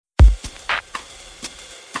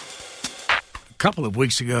couple of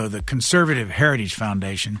weeks ago, the Conservative Heritage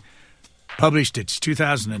Foundation published its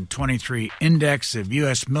 2023 Index of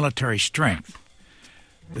U.S. Military Strength.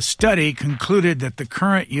 The study concluded that the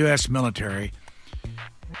current U.S. military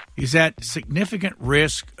is at significant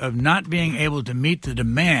risk of not being able to meet the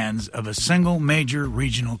demands of a single major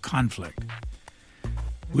regional conflict.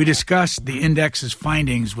 We discussed the index's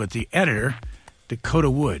findings with the editor, Dakota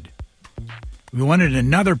Wood. We wanted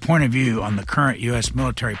another point of view on the current U.S.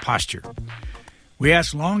 military posture. We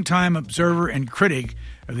asked longtime observer and critic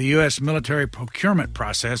of the U.S. military procurement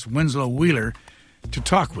process, Winslow Wheeler, to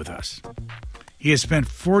talk with us. He has spent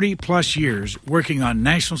 40-plus years working on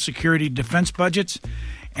national security defense budgets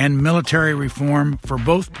and military reform for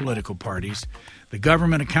both political parties, the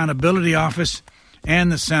Government Accountability Office,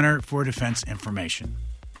 and the Center for Defense Information.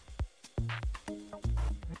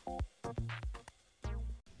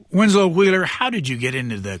 Winslow Wheeler, how did you get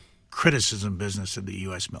into the criticism business of the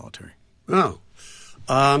U.S. military?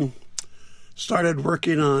 Started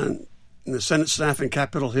working in the Senate staff in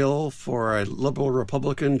Capitol Hill for a liberal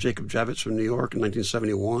Republican, Jacob Javits from New York in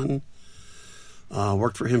 1971.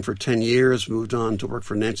 Worked for him for 10 years, moved on to work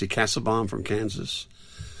for Nancy Kassebaum from Kansas.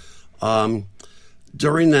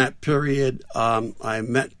 During that period,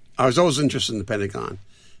 I was always interested in the Pentagon,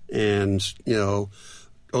 and,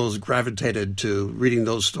 I was gravitated to reading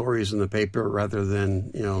those stories in the paper rather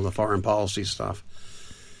than, the foreign policy stuff.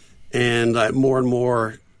 And I more and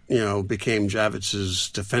more, became Javits's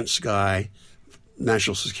defense guy,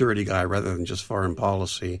 national security guy, rather than just foreign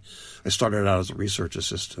policy. I started out as a research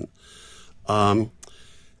assistant. And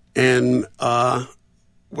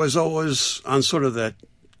was always on sort of the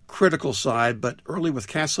critical side, but early with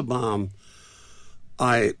Kassebaum,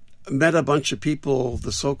 I met a bunch of people,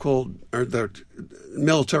 the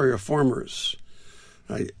military reformers,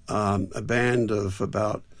 a band of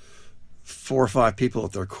about 4 or 5 people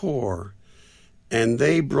at their core, and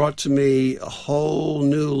they brought to me a whole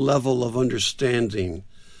new level of understanding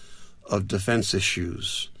of defense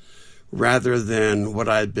issues, rather than what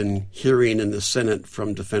I'd been hearing in the Senate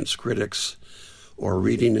from defense critics or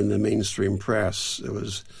reading in the mainstream press.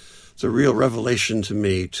 It's a real revelation to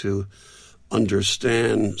me to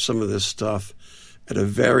understand some of this stuff at a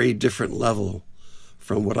very different level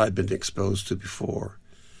from what I'd been exposed to before.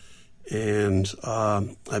 And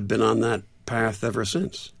I've been on that path ever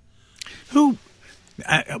since. We'll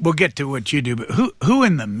get to what you do, but who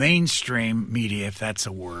in the mainstream media, if that's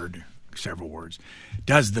a word, several words,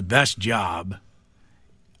 does the best job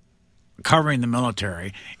covering the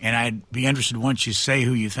military? And I'd be interested, once you say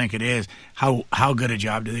who you think it is, how good a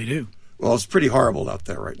job do they do? Well, it's pretty horrible out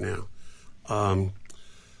there right now.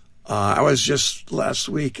 I was just last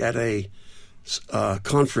week at a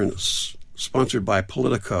conference sponsored by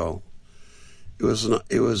Politico.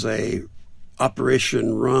 It was a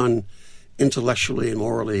operation run intellectually and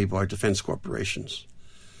morally by defense corporations.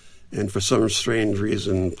 And for some strange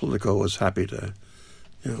reason, Politico was happy to,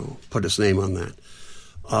 put its name on that.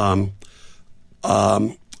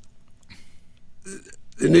 The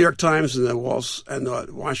New York Times and the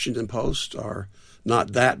Washington Post are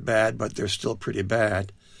not that bad, but they're still pretty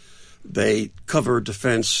bad. They cover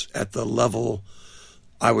defense at the level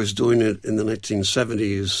I was doing it in the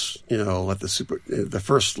 1970s, at the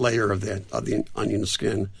first layer of the onion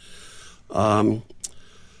skin.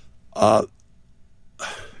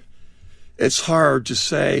 It's hard to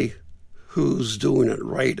say who's doing it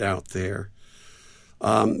right out there.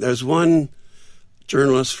 There's one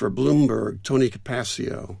journalist for Bloomberg, Tony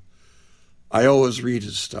Capaccio. I always read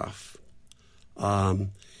his stuff.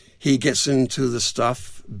 He gets into the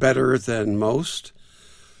stuff better than most,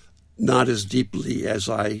 not as deeply as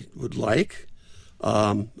I would like,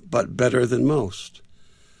 but better than most.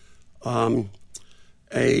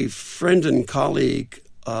 A friend and colleague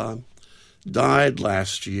died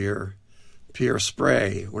last year, Pierre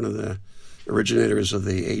Sprey, one of the originators of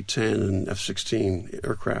the A-10 and F-16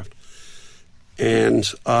 aircraft. And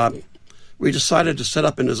we decided to set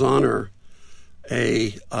up in his honor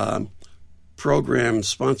a program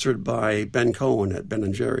sponsored by Ben Cohen at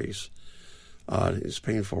Ben & Jerry's. He's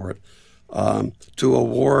paying for it,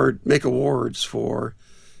 to make awards for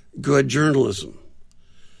good journalism.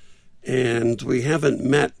 And we haven't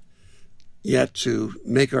met yet to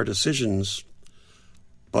make our decisions,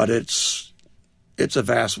 but it's a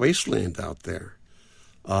vast wasteland out there.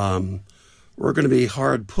 We're going to be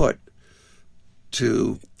hard put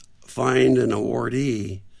to find an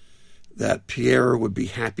awardee that Pierre would be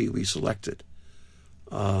happy we selected.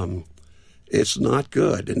 It's not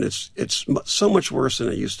good, and it's so much worse than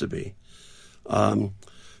it used to be.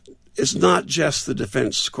 It's not just the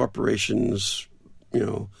defense corporations,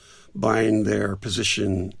 buying their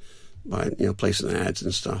position by placing ads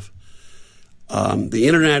and stuff. The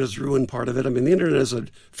internet has ruined part of it. I mean, the internet is a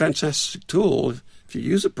fantastic tool if you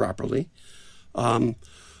use it properly,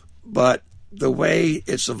 but the way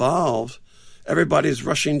it's evolved, everybody's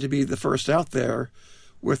rushing to be the first out there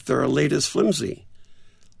with their latest flimsy.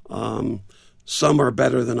 Some are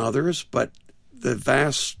better than others, but the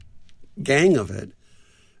vast gang of it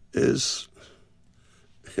is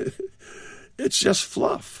it's just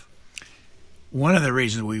fluff. One of the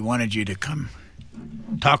reasons we wanted you to come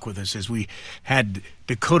talk with us is we had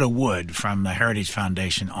Dakota Wood from the Heritage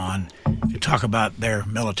Foundation on to talk about their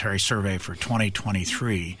military survey for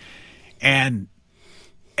 2023. And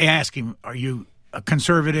I asked him, are you a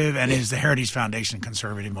conservative, and is the Heritage Foundation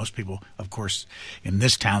conservative? Most people, of course, in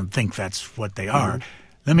this town think that's what they are.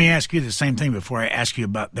 Mm-hmm. Let me ask you the same thing before I ask you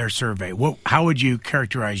about their survey. How would you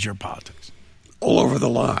characterize your politics? All over the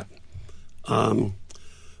lot.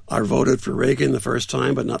 I voted for Reagan the first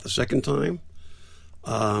time, but not the second time.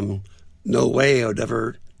 No way I would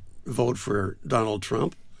ever vote for Donald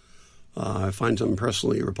Trump. I find him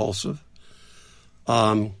personally repulsive.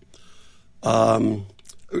 No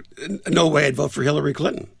way I'd vote for Hillary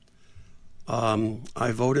Clinton.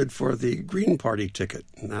 I voted for the Green Party ticket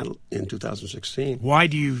in 2016. Why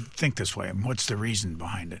do you think this way? And what's the reason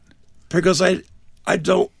behind it? Because I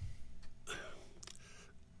don't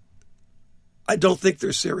think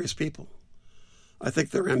they're serious people. I think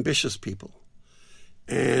they're ambitious people.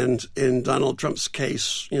 And in Donald Trump's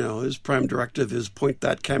case, his prime directive is point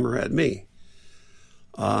that camera at me.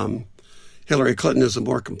 Hillary Clinton is a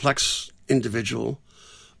more complex individual,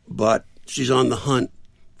 but she's on the hunt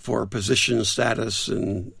for position, status,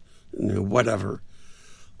 and whatever.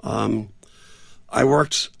 I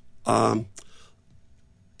worked in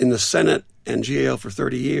the Senate and GAO for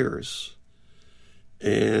 30 years,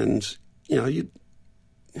 and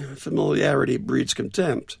familiarity breeds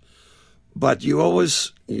contempt. But you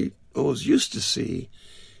always used to see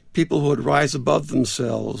people who would rise above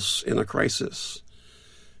themselves in a crisis.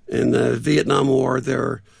 In the Vietnam War,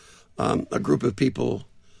 there a group of people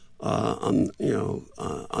on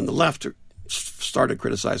the left started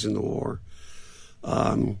criticizing the war.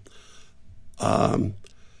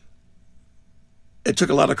 It took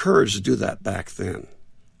a lot of courage to do that back then.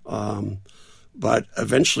 But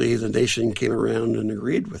eventually the nation came around and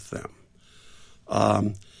agreed with them.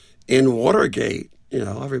 In Watergate,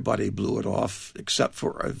 everybody blew it off except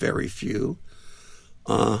for a very few.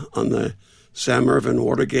 On the Sam Ervin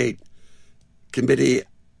Watergate committee,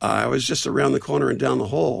 I was just around the corner and down the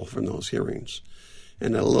hall from those hearings.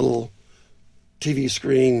 And a little TV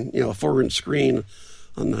screen, a 4-inch screen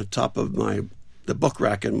on the top of the book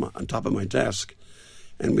rack on top of my desk.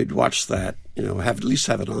 And we'd watch that, at least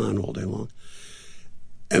have it on all day long.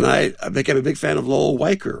 And I became a big fan of Lowell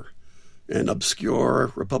Weicker, an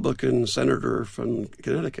obscure Republican senator from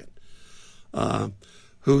Connecticut,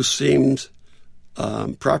 who seemed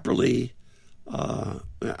properly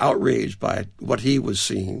outraged by what he was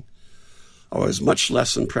seeing. I was much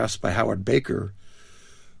less impressed by Howard Baker,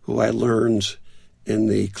 who I learned in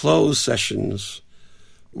the closed sessions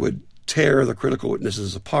would tear the critical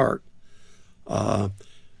witnesses apart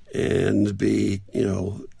and be,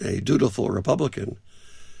 a dutiful Republican.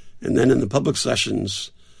 And then in the public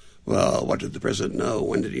sessions, well, what did the president know?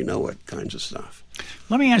 When did he know it? Kinds of stuff.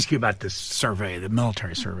 Let me ask you about this survey, the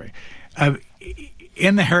military survey.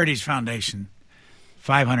 In the Heritage Foundation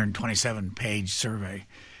 527-page survey,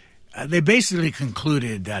 they basically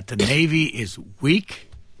concluded that the Navy is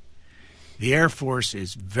weak, the Air Force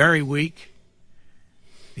is very weak,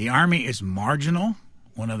 the Army is marginal,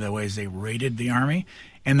 one of the ways they rated the Army,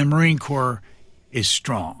 and the Marine Corps is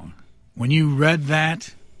strong. When you read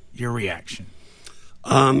that, your reaction?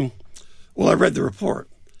 Well, I read the report.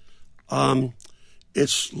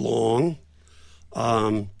 It's long.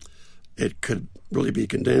 It could really be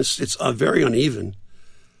condensed. It's very uneven.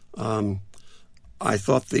 I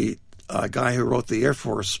thought the guy who wrote the Air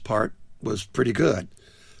Force part was pretty good.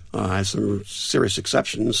 Has some serious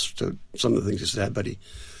exceptions to some of the things he said, but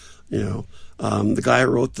the guy who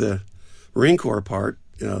wrote the Marine Corps part,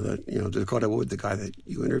 Dakota Wood, the guy that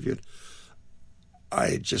you interviewed,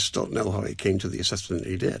 I just don't know how he came to the assessment that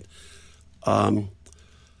he did.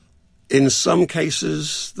 In some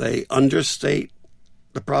cases, they understate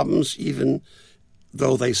the problems, even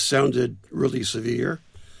though they sounded really severe.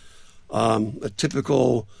 A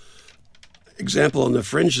typical example on the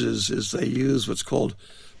fringes is they use what's called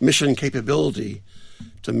mission capability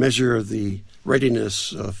to measure the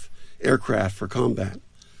readiness of aircraft for combat.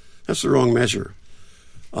 That's the wrong measure.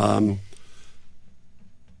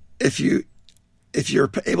 If you're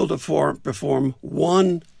able to perform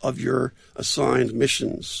one of your assigned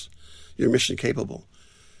missions you're mission capable.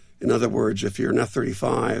 In other words, if you're an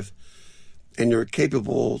F-35 and you're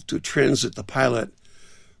capable to transit the pilot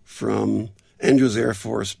from Andrews Air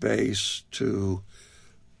Force Base to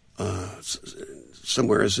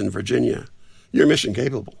somewhere in Virginia, you're mission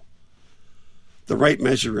capable. The right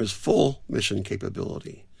measure is full mission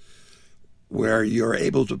capability, where you're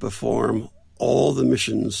able to perform all the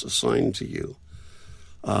missions assigned to you.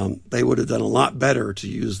 They would have done a lot better to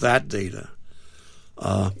use that data.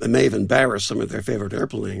 It may have embarrassed some of their favorite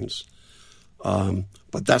airplanes,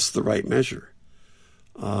 but that's the right measure.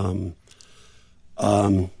 Let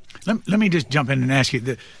me just jump in and ask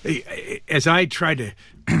you, as I tried to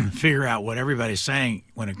figure out what everybody's saying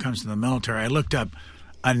when it comes to the military, I looked up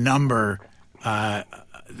a number, the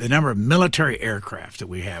number of military aircraft that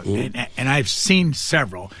we have. And I've seen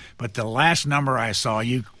several, but the last number I saw,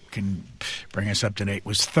 you can bring us up to date,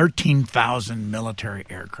 was 13,000 military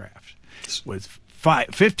aircraft with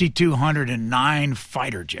 5,209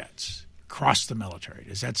 fighter jets across the military.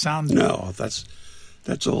 Does that sound? No, that's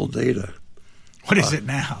old data. What is it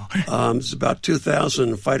now? It's about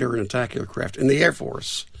 2,000 fighter and attack aircraft in the Air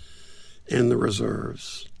Force and the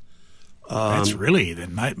reserves. That's really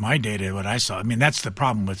my data, what I saw. I mean, that's the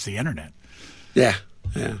problem with the internet. Yeah.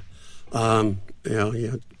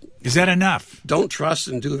 Is that enough? Don't trust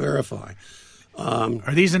and do verify.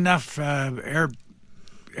 Are these enough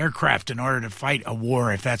aircraft in order to fight a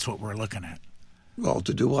war, if that's what we're looking at? Well,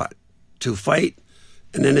 to do what? To fight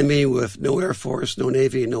an enemy with no Air Force, no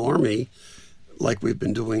Navy, no Army, like we've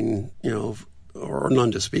been doing, or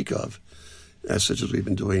none to speak of, such as we've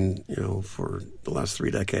been doing, for the last 3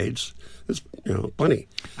 decades. There's, plenty.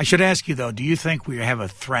 I should ask you, though, do you think we have a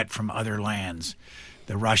threat from other lands?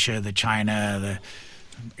 The Russia, the China, the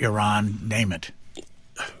Iran, name it.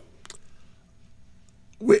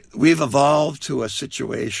 We've evolved to a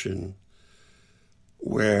situation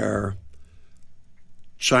where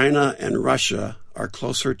China and Russia are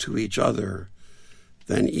closer to each other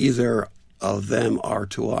than either of them are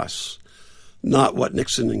to us, not what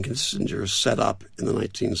Nixon and Kissinger set up in the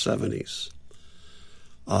 1970s.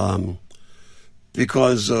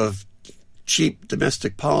 Because of cheap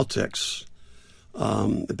domestic politics,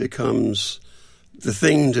 it becomes the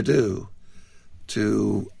thing to do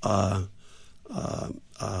to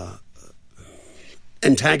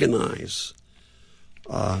antagonize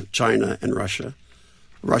China and Russia.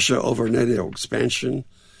 Russia over NATO expansion,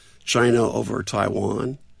 China over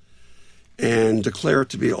Taiwan, and declare it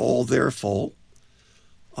to be all their fault.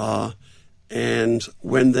 And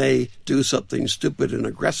when they do something stupid and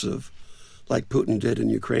aggressive, like Putin did in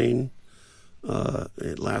Ukraine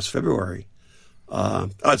last February,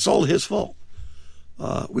 it's all his fault.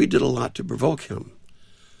 We did a lot to provoke him.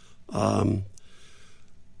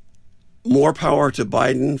 More power to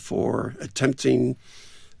Biden for attempting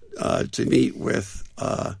to meet with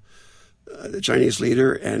the Chinese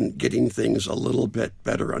leader and getting things a little bit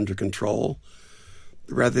better under control,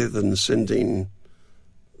 rather than sending,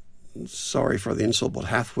 sorry for the insult, but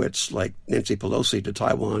half-wits like Nancy Pelosi to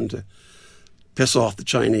Taiwan to piss off the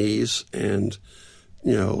Chinese and,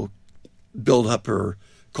 build up her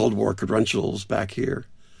Cold War credentials back here.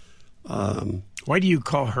 Why do you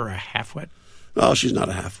call her a half-wit? Oh, she's not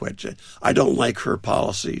a half-wit. I don't like her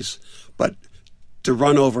policies, but to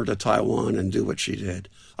run over to Taiwan and do what she did,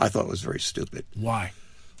 I thought was very stupid. Why?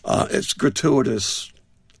 It's gratuitous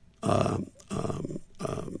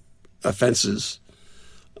offenses.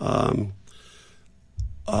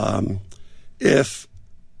 If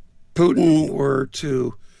Putin were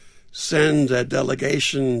to send a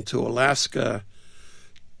delegation to Alaska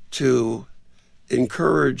to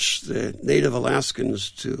encourage the native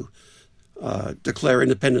Alaskans to declare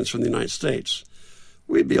independence from the United States,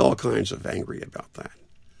 we'd be all kinds of angry about that.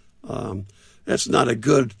 That's not a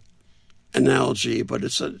good analogy, but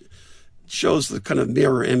it shows the kind of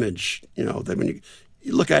mirror image, that when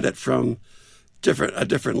you look at it from a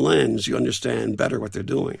different lens, you understand better what they're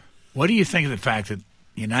doing. What do you think of the fact that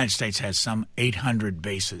the United States has some 800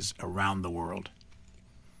 bases around the world?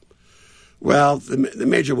 Well, the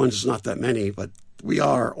major ones is not that many, but we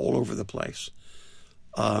are all over the place.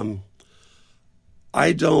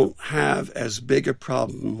 I don't have as big a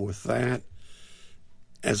problem with that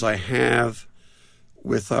as I have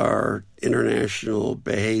with our international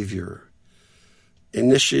behavior,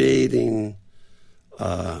 initiating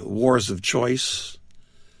wars of choice,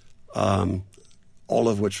 all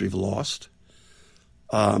of which we've lost.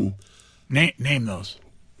 Name those.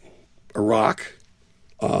 Iraq.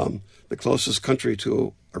 The closest country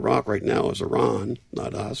to Iraq right now is Iran,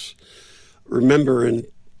 not us. Remember, in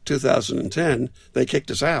 2010, they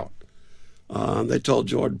kicked us out. They told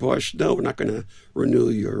George Bush, no, we're not going to renew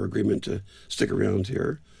your agreement to stick around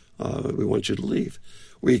here. We want you to leave.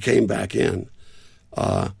 We came back in.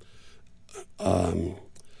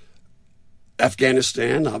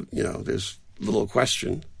 Afghanistan, there's little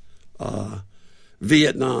question.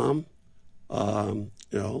 Vietnam, a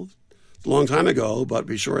long time ago, but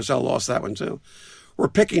we sure as hell lost that one too. We're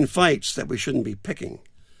picking fights that we shouldn't be picking.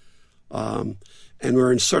 And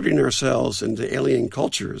we're inserting ourselves into alien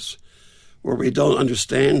cultures where we don't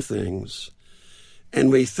understand things.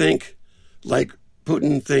 And we think like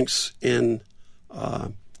Putin thinks in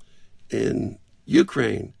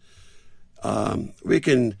Ukraine. We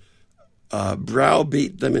can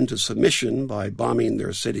browbeat them into submission by bombing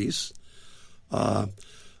their cities.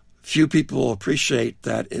 Few people appreciate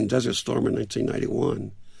that in Desert Storm in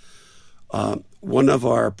 1991, one of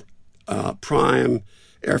our prime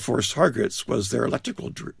Air Force targets was their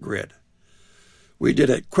electrical grid. We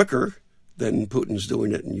did it quicker than Putin's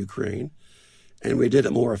doing it in Ukraine, and we did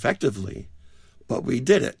it more effectively, but we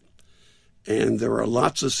did it. And there were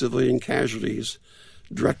lots of civilian casualties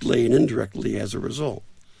directly and indirectly as a result.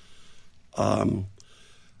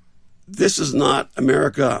 This is not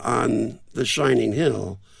America on the shining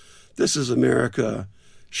hill. This is America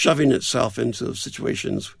shoving itself into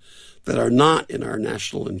situations that are not in our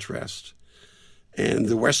national interest. And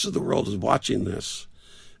the rest of the world is watching this.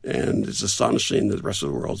 And it's astonishing that the rest of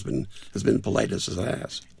the world has been polite as it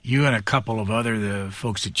has. You and a couple of the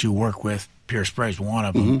folks that you work with, Pierce Spray's one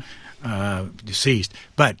of them, deceased.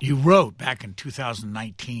 But you wrote back in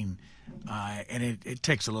 2019, and it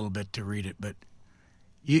takes a little bit to read it, but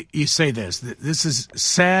you say this is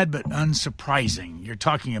sad but unsurprising. You're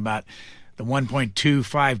talking about the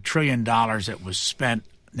 $1.25 trillion that was spent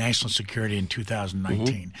national security in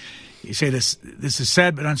 2019. You say this is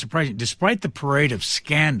sad but unsurprising. Despite the parade of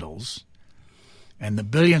scandals and the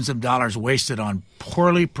billions of dollars wasted on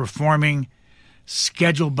poorly performing,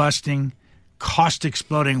 schedule-busting,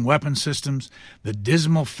 cost-exploding weapon systems, the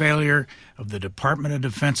dismal failure of the Department of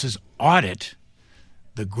Defense's audit,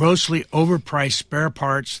 the grossly overpriced spare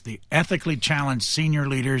parts, the ethically challenged senior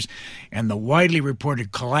leaders, and the widely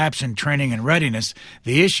reported collapse in training and readiness,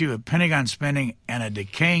 the issue of Pentagon spending and a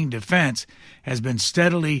decaying defense has been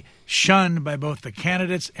steadily shunned by both the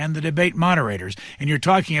candidates and the debate moderators. And you're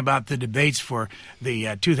talking about the debates for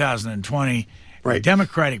the 2020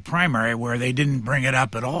 Democratic primary where they didn't bring it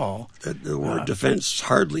up at all. The word defense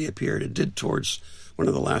hardly appeared. It did towards one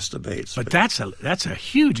of the last debates. But that's a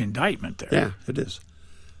huge indictment there. Yeah, it is.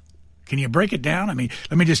 Can you break it down? I mean,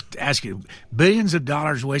 let me just ask you, billions of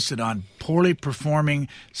dollars wasted on poorly performing,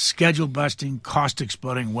 schedule-busting,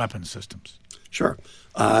 cost-exploding weapon systems. Sure.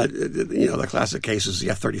 The classic case is the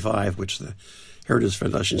F-35, which the Heritage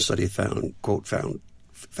Foundation study found, quote,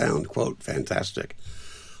 fantastic.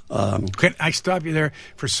 Can I stop you there?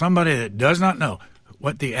 For somebody that does not know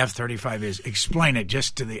what the F-35 is, explain it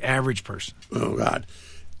just to the average person. Oh, God.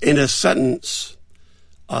 In a sentence,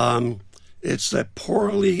 it's a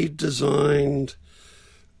poorly designed,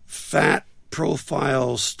 fat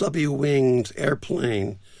profile, stubby-winged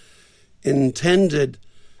airplane intended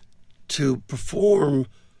to perform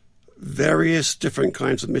various different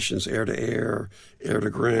kinds of missions, air-to-air,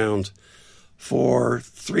 air-to-ground, for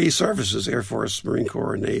three services, Air Force, Marine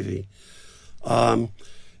Corps, and Navy,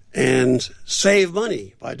 and save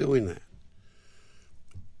money by doing that.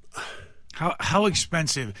 How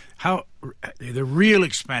expensive? The real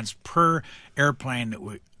expense per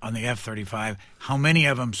airplane on the F-35? How many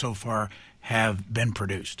of them so far have been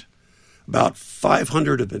produced? About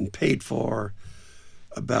 500 have been paid for.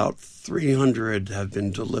 About 300 have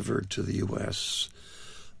been delivered to the U.S.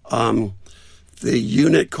 The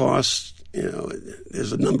unit cost,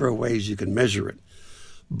 there's a number of ways you can measure it,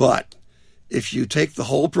 but if you take the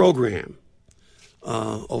whole program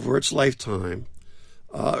over its lifetime.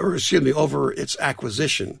 Over its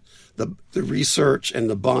acquisition, the research and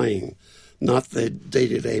the buying, not the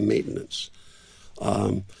day-to-day maintenance.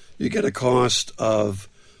 You get a cost of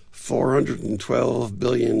 $412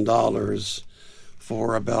 billion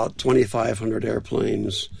for about 2,500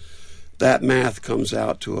 airplanes. That math comes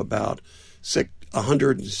out to about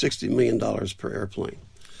 $160 million per airplane.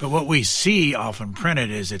 But what we see often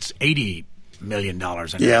printed is it's $80 million.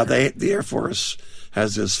 The Air Force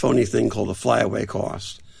has this phony thing called a flyaway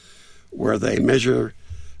cost, where they measure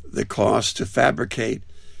the cost to fabricate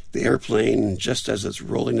the airplane just as it's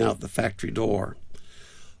rolling out the factory door.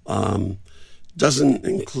 Doesn't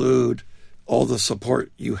include all the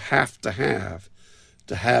support you have to have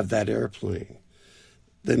that airplane,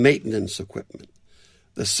 the maintenance equipment,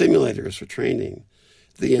 the simulators for training,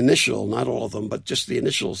 the initial, not all of them, but just the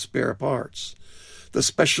initial spare parts, the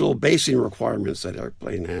special basing requirements that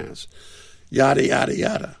airplane has, yada, yada,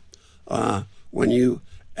 yada. When you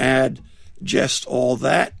add just all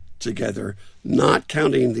that together, not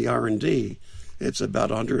counting the R&D, it's about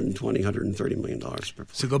 $120, $130 million per plane.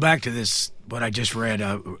 So go back to this, what I just read,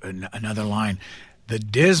 another line. The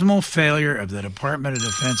dismal failure of the Department of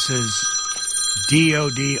Defense's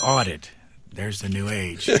DOD audit. There's the new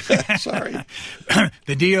age. Sorry.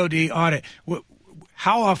 The DOD audit.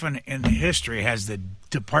 How often in the history has the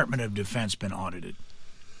Department of Defense been audited?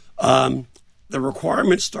 The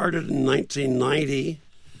requirement started in 1990.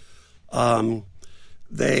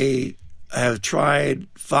 They have tried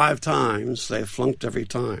 5 times. They've flunked every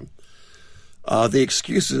time. The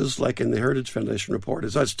excuses, like in the Heritage Foundation report,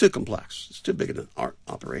 is it's too complex. It's too big an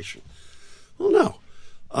operation. Well, no.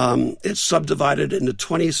 It's subdivided into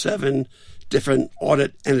 27 different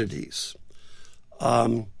audit entities.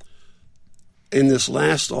 In this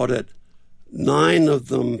last audit, 9 of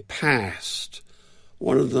them passed.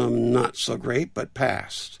 One of them not so great, but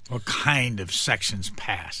passed. What kind of sections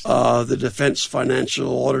passed? The Defense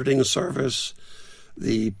Financial Auditing Service,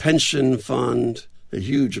 the pension fund, a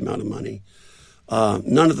huge amount of money.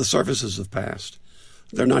 None of the services have passed.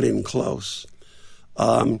 They're not even close.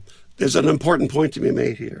 There's an important point to be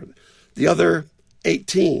made here. The other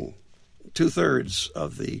 18, 2/3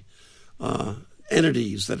 of the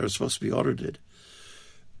entities that are supposed to be audited,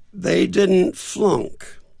 they didn't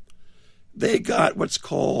flunk. They got what's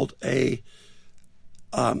called a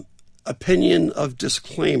opinion of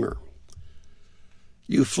disclaimer.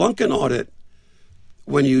 You flunk an audit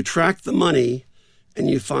when you track the money and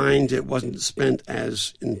you find it wasn't spent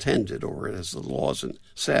as intended or as the laws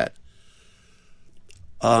said.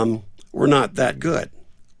 We're not that good.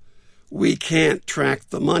 We can't track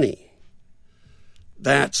the money.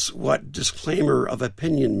 That's what disclaimer of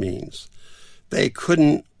opinion means. They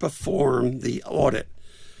couldn't perform the audit.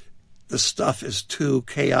 The stuff is too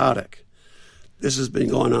chaotic. This has been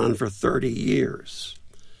going on for 30 years.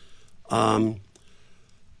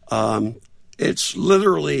 It's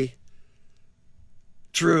literally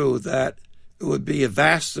true that it would be a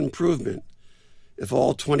vast improvement if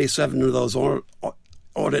all 27 of those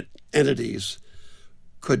audit entities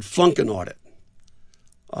could flunk an audit.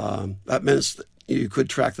 That means that you could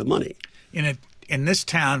track the money. In this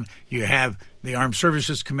town, you have the Armed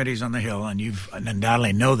Services Committees on the Hill, and you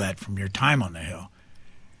undoubtedly know that from your time on the Hill.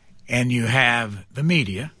 And you have the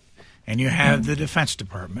media, and you have the Defense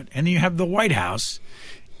Department, and you have the White House.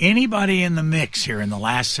 Anybody in the mix here in the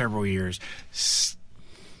last several years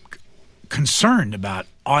concerned about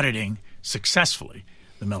auditing successfully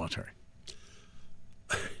the military?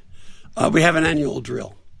 We have an annual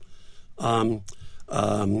drill.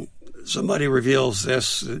 Somebody reveals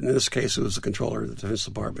this. In this case, it was the controller of the Defense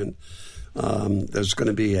Department. There's going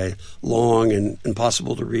to be a long and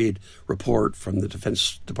impossible to read report from the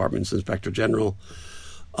Defense Department's Inspector General.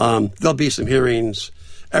 There'll be some hearings.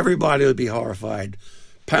 Everybody will be horrified.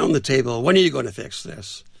 Pound the table. When are you going to fix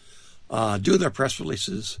this? Do their press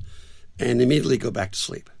releases and immediately go back to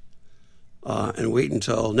sleep. And wait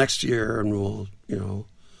until next year and we'll,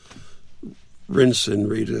 rinse and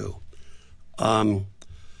redo.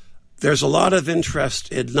 There's a lot of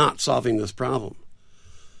interest in not solving this problem.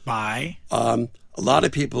 By? A lot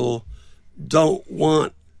of people don't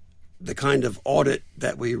want the kind of audit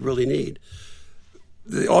that we really need.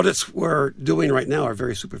 The audits we're doing right now are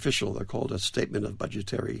very superficial. They're called a statement of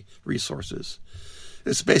budgetary resources.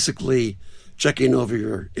 It's basically checking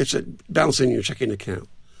over it's balancing your checking account.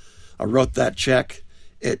 I wrote that check.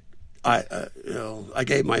 I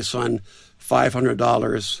gave my son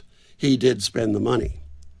 $500. He did spend the money.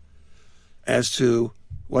 As to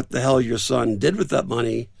what the hell your son did with that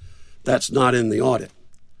money, that's not in the audit.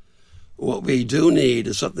 What we do need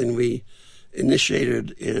is something we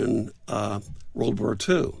initiated in World War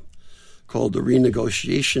II called the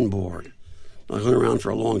Renegotiation Board. It went around for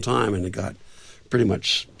a long time and it got pretty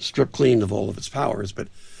much stripped clean of all of its powers, but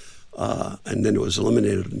and then it was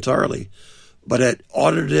eliminated entirely. But it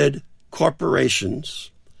audited corporations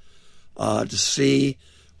to see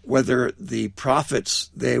whether the profits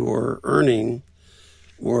they were earning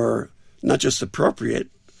were not just appropriate,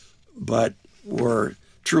 but were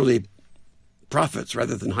truly profits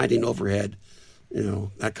rather than hiding overhead,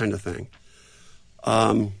 that kind of thing.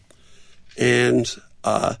 I'd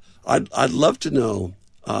love to know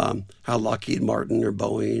how Lockheed Martin or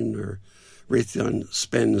Boeing or Raytheon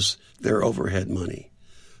spends their overhead money,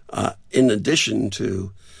 in addition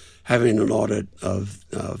to having an audit of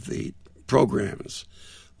the programs.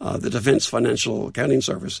 The Defense Financial Accounting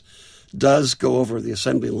Service does go over the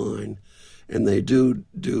assembly line, and they do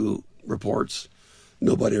reports.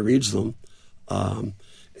 Nobody reads them.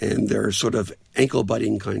 And they're sort of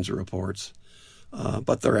ankle-biting kinds of reports,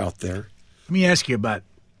 but they're out there. Let me ask you about,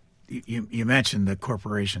 you mentioned the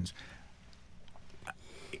corporations.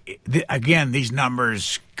 Again, these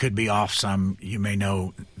numbers could be off some. You may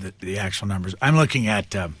know the actual numbers. I'm looking at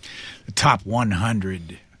the top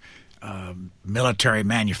 100 military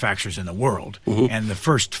manufacturers in the world, and the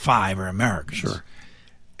first 5 are Americans. Sure.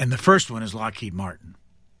 And the first one is Lockheed Martin.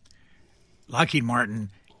 Lockheed Martin,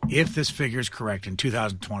 if this figure is correct, in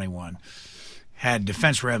 2021, had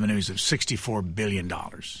defense revenues of $64 billion.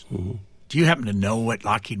 Do you happen to know what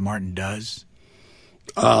Lockheed Martin does?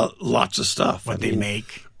 Lots of stuff. What they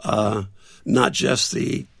make? Not just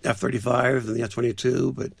the F-35 and the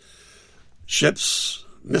F-22, but ships,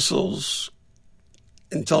 missiles,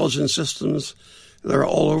 intelligence systems. They're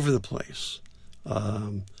all over the place. Are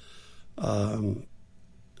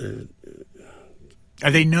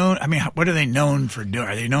they known? I mean, what are they known for doing?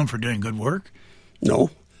 Are they known for doing good work? No.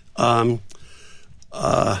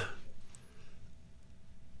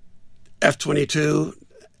 F-22,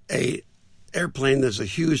 a airplane that's a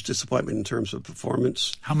huge disappointment in terms of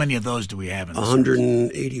performance. How many of those do we have in the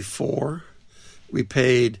 184. We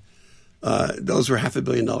paid, those were $500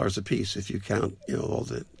 million a piece if you count, all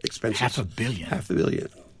the expenses. $500 million? $500 million.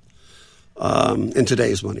 In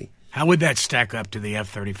today's money. How would that stack up to the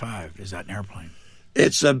F-35? Is that an airplane?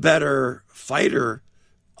 It's a better fighter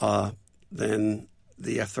than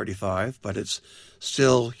the F-35, but it's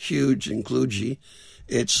still huge and kludgy.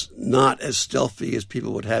 It's not as stealthy as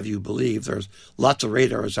people would have you believe. There's lots of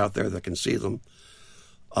radars out there that can see them.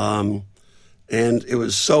 And it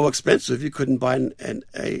was so expensive you couldn't buy an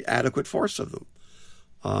adequate force of them.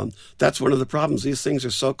 That's one of the problems. These things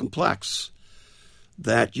are so complex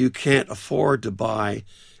that you can't afford to buy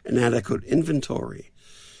an adequate inventory.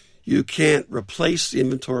 You can't replace the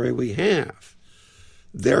inventory we have.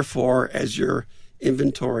 Therefore, as your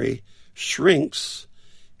inventory shrinks,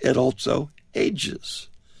 it also ages.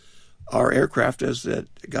 Our aircraft, as that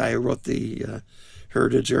guy who wrote the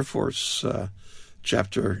Heritage Air Force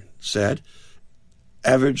chapter said,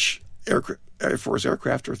 average Air Force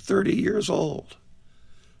aircraft are 30 years old.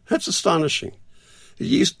 That's astonishing. We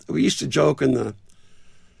used to joke in the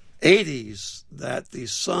 80s that the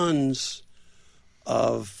sons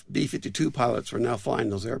of B-52 pilots were now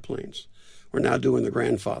flying those airplanes. We're now doing the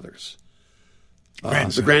grandfathers.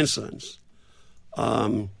 The grandsons.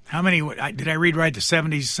 How many? Did I read right? The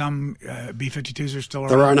 70s, some B-52s are still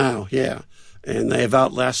around? There are now, yeah. And they have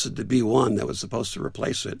outlasted the B-1 that was supposed to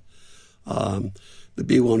replace it. The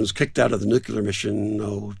B-1 was kicked out of the nuclear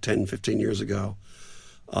mission, 10, 15 years ago.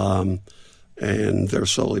 And they're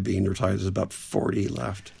slowly being retired. There's about 40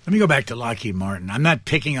 left. Let me go back to Lockheed Martin. I'm not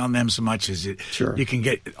picking on them so much as Sure. You can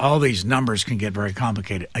get, all these numbers can get very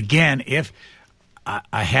complicated. Again, if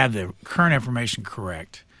I have the current information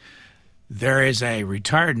correct, there is a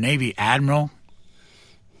retired Navy admiral,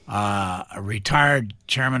 a retired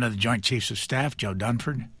chairman of the Joint Chiefs of Staff, Joe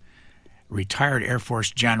Dunford, retired Air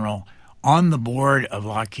Force general on the board of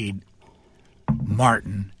Lockheed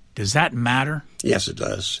Martin. Does that matter? Yes, it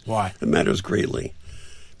does. Why? It matters greatly.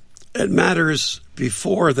 It matters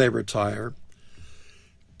before they retire,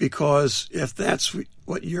 because if that's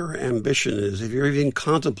what your ambition is, if you're even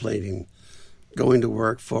contemplating going to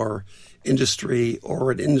work for industry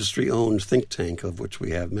or an industry-owned think tank, of which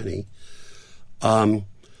we have many,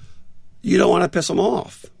 you don't want to piss them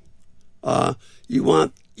off. You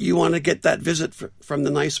want to get that visit from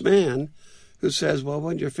the nice man who says, well,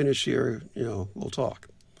 when you're finished here, we'll talk.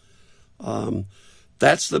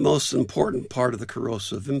 That's the most important part of the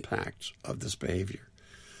corrosive impact of this behavior.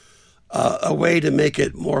 A way to make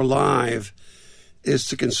it more live is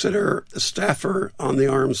to consider a staffer on the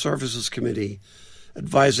Armed Services Committee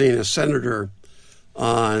advising a senator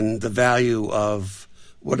on the value of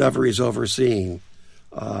whatever he's overseeing,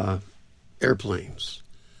 airplanes.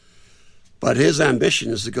 But his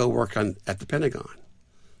ambition is to go work at the Pentagon,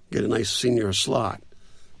 get a nice senior slot.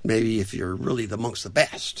 Maybe if you're really amongst the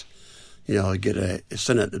best, get a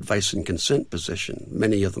Senate advice and consent position.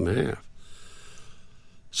 Many of them have.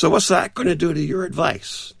 So what's that going to do to your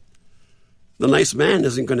advice? The nice man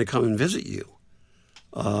isn't going to come and visit you.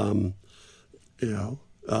 Not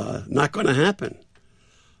going to happen.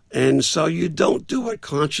 And so you don't do it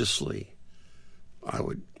consciously, I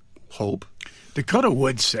would hope. Dakota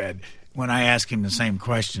Wood said, when I asked him the same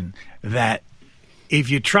question, that if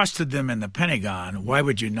you trusted them in the Pentagon, why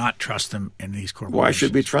would you not trust them in these corporations? Why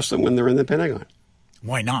should we trust them when they're in the Pentagon?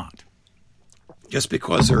 Why not? Just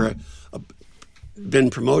because they're been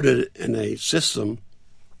promoted in a system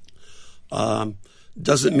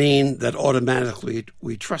doesn't mean that automatically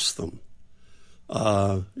we trust them.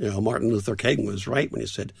 Martin Luther King was right when he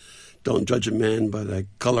said, "Don't judge a man by the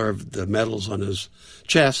color of the medals on his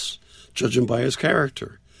chest. Judge him by his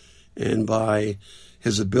character and by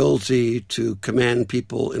his ability to command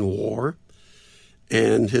people in war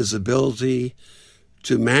and his ability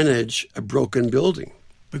to manage a broken building."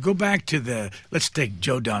 But go back to let's take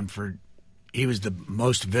Joe Dunford. He was the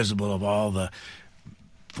most visible of all the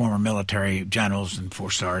former military generals and 4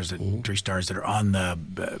 stars and 3 stars that are on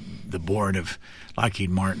the board of Lockheed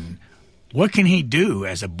Martin. What can he do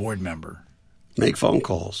as a board member? Make phone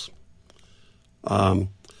calls.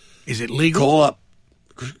 Is it legal? Call up,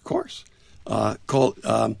 of course.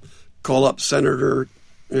 Call up Senator,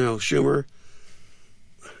 Schumer.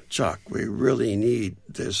 Chuck, we really need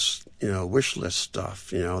this, wish list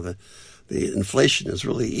stuff. The inflation is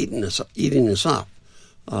really eating us up.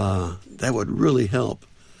 That would really help.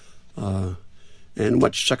 And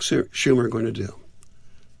what's Chuck Schumer going to do?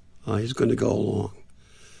 He's going to go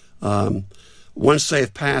along. Once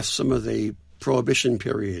they've passed some of the prohibition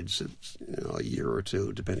periods, it's, a year or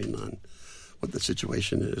 2, depending on what the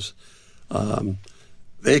situation is,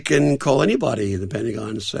 they can call anybody in the Pentagon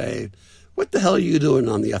and say, "What the hell are you doing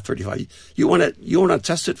on the F-35? You want to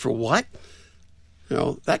test it for what?"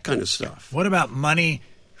 That kind of stuff. What about money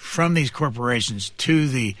from these corporations to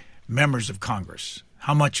the members of Congress?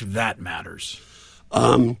 How much of that matters?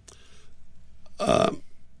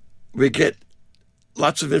 We get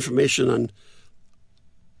lots of information on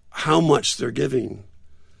how much they're giving.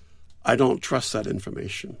 I don't trust that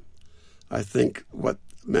information. I think what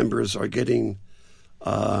members are getting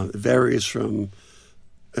varies from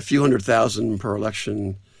a few $100,000 per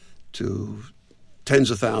election to tens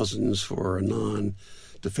of thousands for a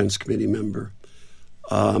non-defense committee member.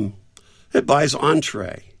 It buys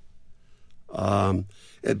entree.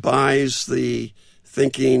 It buys the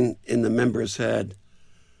thinking in the member's head,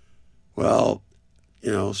 well,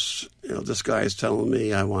 this guy is telling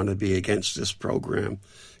me I want to be against this program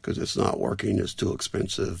because it's not working, it's too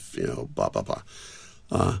expensive, blah, blah, blah.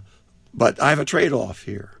 But I have a trade-off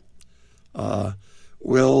here.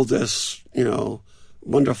 Will this,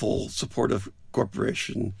 wonderful, supportive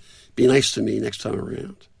corporation be nice to me next time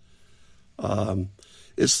around?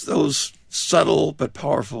 It's those subtle but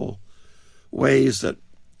powerful ways that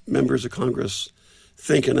members of Congress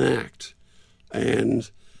think and act, and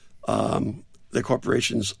the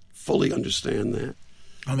corporations fully understand that.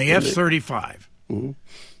 On the F-35,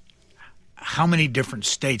 how many different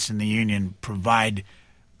states in the Union provide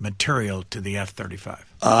material to the F-35?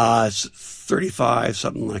 It's 35,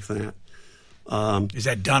 something like that. Is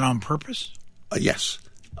that done on purpose? Yes.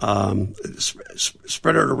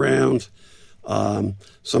 Spread it around.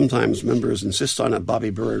 Sometimes members insist on it. Bobby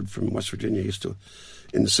Byrd from West Virginia used to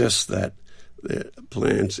insist that the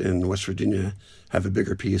plants in West Virginia have a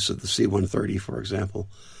bigger piece of the C-130, for example.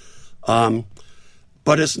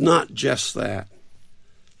 But it's not just that.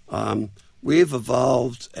 We've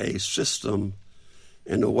evolved a system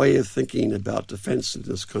and a way of thinking about defense in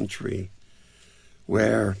this country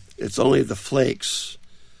where it's only the flakes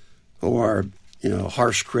who are,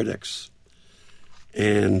 harsh critics.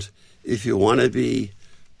 And if you want to be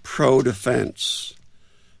pro-defense,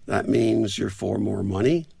 that means you're for more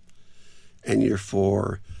money and you're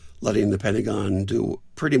for letting the Pentagon do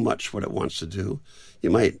pretty much what it wants to do. You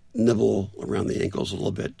might nibble around the ankles a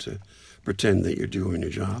little bit to pretend that you're doing your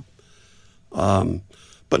job.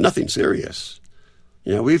 But nothing serious.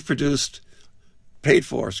 We've paid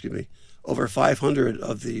for over 500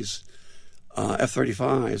 of these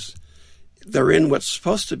F-35s. They're in what's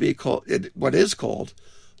supposed to be what is called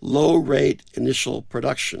low-rate initial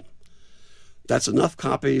production. That's enough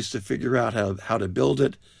copies to figure out how to build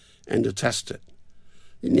it and to test it.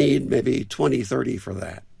 You need maybe 20, 30 for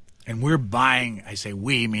that. And we're buying, I say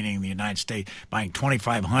we, meaning the United States, buying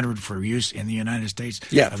 2,500 for use in the United States of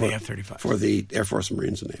the F-35. For the Air Force,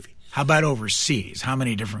 Marines, and Navy. How about overseas? How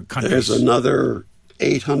many different countries? There's another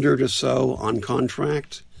 800 or so on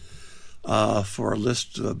contract for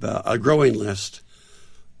a growing list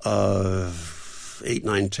of 8,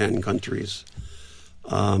 9, 10 countries.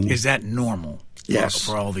 Is that normal? Yes.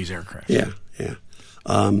 For all these aircraft? Yeah.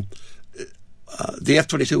 The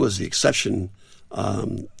F-22 was the exception.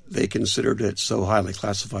 They considered it so highly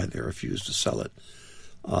classified they refused to sell it.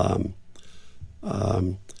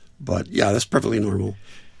 But yeah, that's perfectly normal.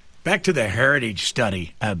 Back to the Heritage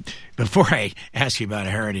study. Before I ask you about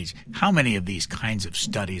Heritage, how many of these kinds of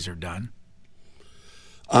studies are done?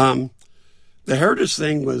 The Heritage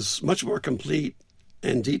thing was much more complete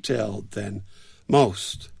and detailed than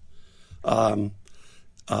most.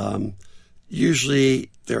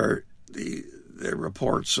 Usually their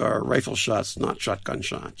reports are rifle shots, not shotgun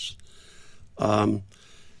shots.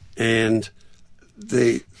 And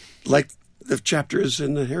like the chapters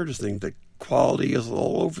in the Heritage thing, the quality is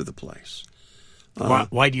all over the place.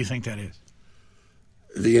 Why do you think that is?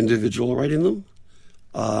 The individual writing them.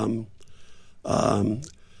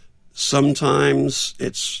 Sometimes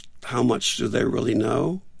it's how much do they really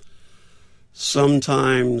know.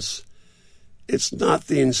 Sometimes it's not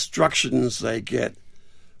the instructions they get,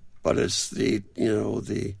 but it's if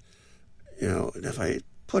I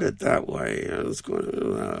put it that way,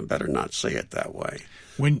 better not say it that way.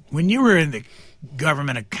 When you were in the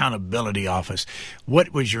Government Accountability Office,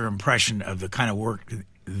 what was your impression of the kind of work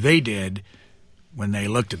they did when they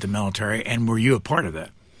looked at the military, and were you a part of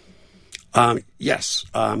that? Yes.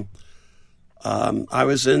 I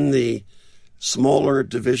was in the smaller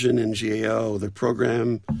division in GAO, the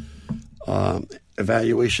Program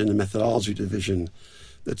Evaluation and Methodology Division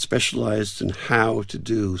that specialized in how to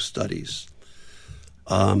do studies.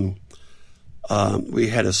 We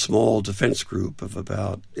had a small defense group of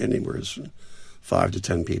about anywhere from 5 to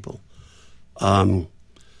 10 people. How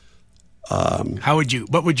would you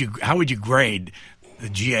grade the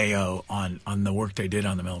GAO on the work they did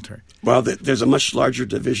on the military? Well, there's a much larger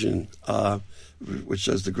division which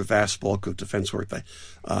does the vast bulk of defense work.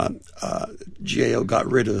 GAO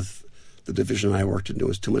got rid of the division I worked in. It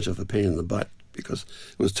was too much of a pain in the butt because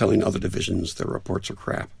it was telling other divisions their reports are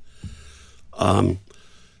crap.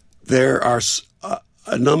 There are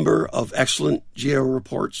a number of excellent GAO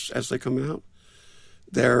reports as they come out.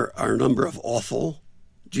 There are a number of awful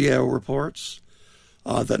GAO reports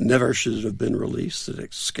that never should have been released, that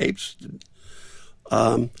escaped.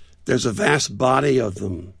 There's a vast body of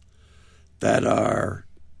them that are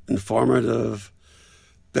informative.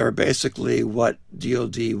 They're basically what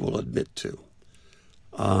DOD will admit to.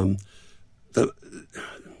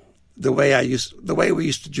 The way we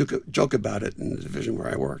used to joke about it in the division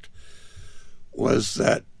where I worked was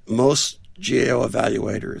that most GAO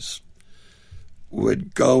evaluators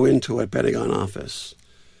would go into a Pentagon office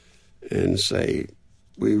and say,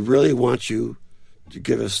 "We really want you to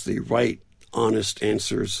give us the right, honest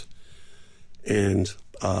answers, and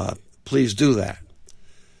please do that."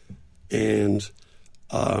 And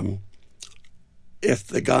if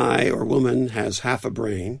the guy or woman has half a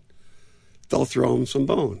brain, they'll throw them some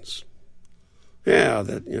bones. Yeah,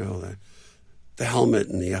 the helmet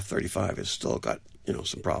in the F-35 has still got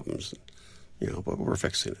some problems, but we're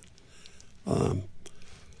fixing it.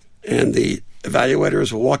 And the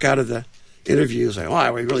evaluators will walk out of the interview and say,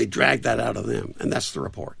 "Oh, we really dragged that out of them," and that's the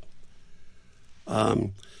report.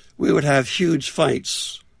 We would have huge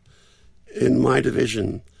fights in my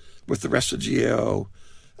division with the rest of GAO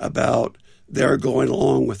about their going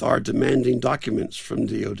along with our demanding documents from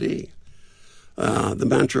DOD. The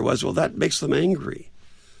mantra was, "Well, that makes them angry.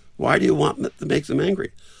 Why do you want to make them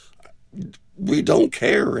angry?" We don't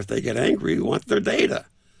care if they get angry. We want their data.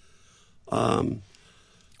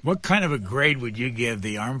 What kind of a grade would you give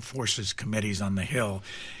the Armed Forces Committees on the Hill,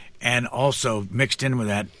 and also mixed in with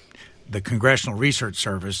that, the Congressional Research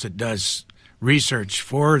Service that does research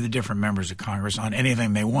for the different members of Congress on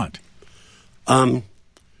anything they want? I'd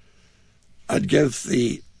give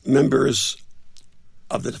the members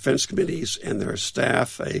of the defense committees and their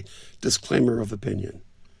staff a disclaimer of opinion.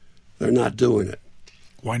 They're not doing it.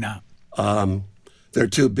 Why not? They're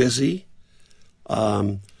too busy.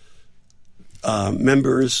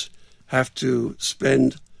 Members have to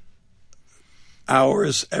spend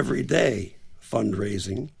hours every day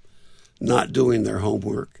fundraising, not doing their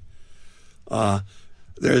homework.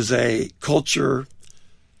 There's a culture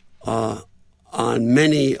on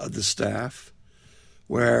many of the staff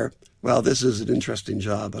where, well, this is an interesting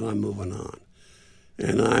job and I'm moving on.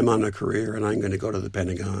 And I'm on a career and I'm going to go to the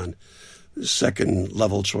Pentagon. Second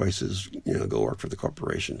level choices, go work for the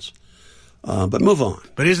corporations. But move on.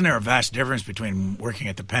 But isn't there a vast difference between working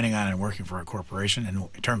at the Pentagon and working for a corporation in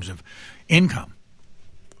terms of income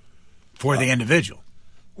for the individual?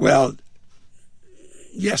 Well,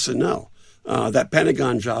 yes and no. That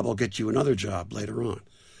Pentagon job will get you another job later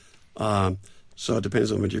on. So it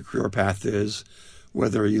depends on what your career path is,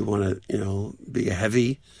 whether you want to, be a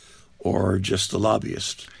heavy or just a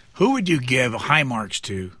lobbyist. Who would you give high marks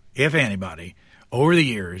to, if anybody, over the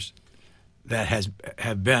years that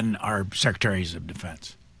have been our secretaries of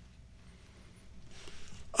defense?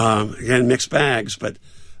 Again, mixed bags, but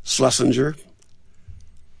Schlesinger.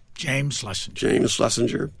 James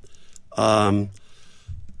Schlesinger. I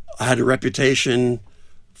had a reputation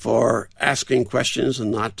for asking questions and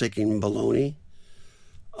not taking baloney.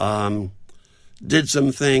 Did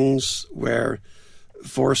some things where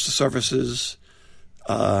forced the services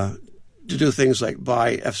to do things like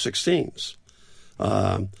buy F-16s.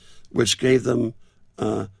 which gave them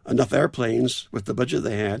enough airplanes with the budget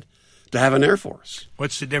they had to have an Air Force.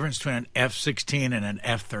 What's the difference between an F-16 and an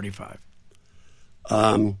F-35?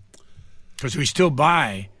 Because we still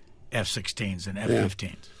buy F-16s and F-15s.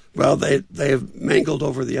 Yeah. Well, they have mangled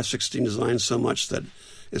over the F-16 design so much that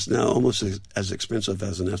it's now almost as expensive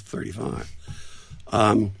as an F-35.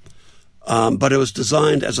 But it was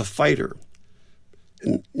designed as a fighter,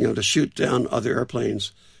 and to shoot down other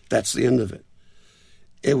airplanes. That's the end of it.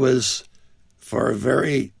 It was for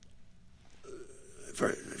various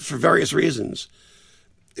reasons.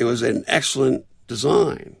 It was an excellent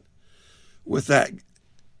design. With that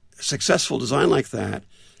successful design like that,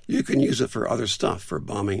 you can use it for other stuff, for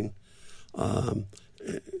bombing,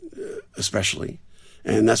 especially.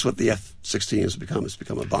 And that's what the F-16 has become. It's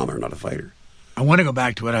become a bomber, not a fighter. I want to go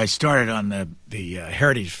back to what I started on the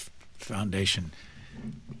Heritage Foundation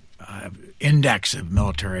Index of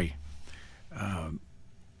Military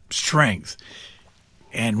Strength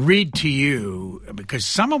and read to you, because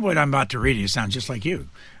some of what I'm about to read you sounds just like you.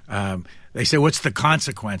 They say, what's the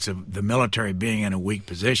consequence of the military being in a weak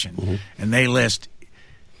position? Mm-hmm. And they list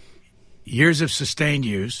years of sustained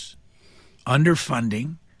use,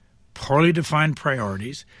 underfunding, poorly defined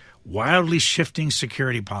priorities, wildly shifting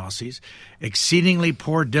security policies, exceedingly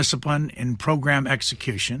poor discipline in program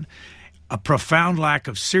execution, a profound lack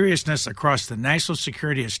of seriousness across the national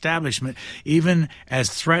security establishment, even as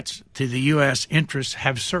threats to the U.S. interests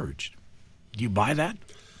have surged. Do you buy that?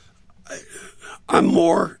 I'm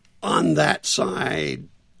more on that side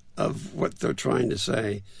of what they're trying to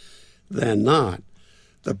say than not.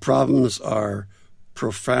 The problems are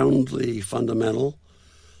profoundly fundamental,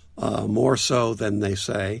 more so than they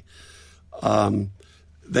say.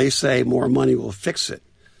 They say more money will fix it.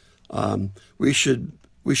 We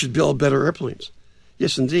should build better airplanes.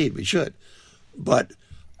 Yes, indeed, we should. But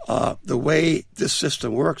the way this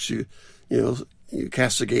system works, you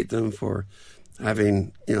castigate them for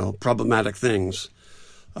having problematic things,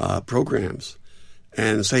 programs,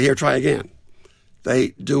 and say, here, try again. They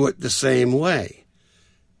do it the same way,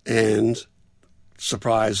 and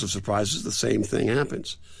surprise of surprises, the same thing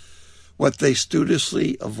happens. What they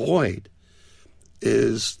studiously avoid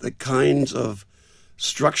is the kinds of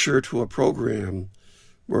structure to a program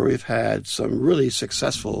where we've had some really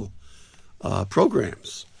successful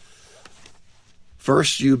programs.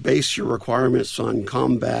 First, you base your requirements on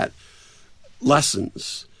combat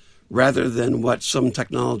lessons rather than what some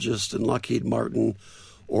technologist in Lockheed Martin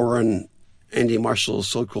or in Andy Marshall's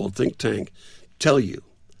so-called think tank tell you.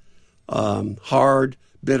 Hard,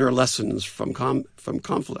 bitter lessons from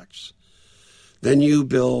conflicts. Then you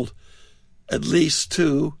build at least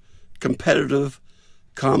 2 competitive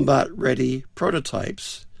combat-ready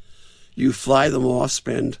prototypes. You fly them off,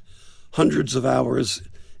 spend hundreds of hours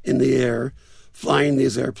in the air flying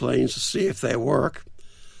these airplanes to see if they work.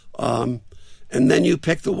 And then you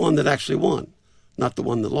pick the one that actually won, not the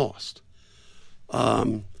one that lost.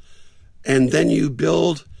 And then you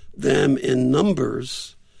build them in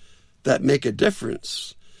numbers that make a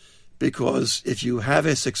difference, because if you have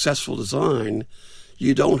a successful design,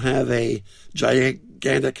 you don't have a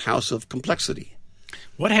gigantic house of complexity.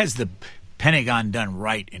 What has the Pentagon done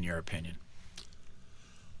right, in your opinion?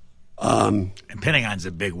 And Pentagon's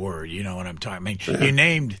a big word. You know what I'm talking about. I mean, yeah. You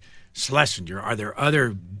named Schlesinger. Are there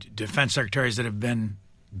other defense secretaries that have been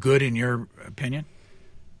good, in your opinion?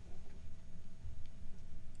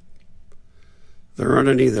 There aren't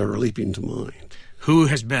any that are leaping to mind. Who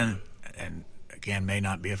has been, and again, may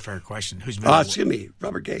not be a fair question, who's been... Excuse me,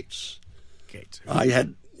 Robert Gates. Gates. He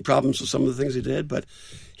had problems with some of the things he did, but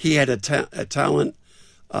he had a talent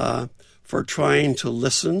for trying to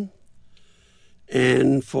listen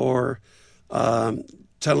and for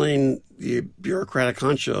telling the bureaucratic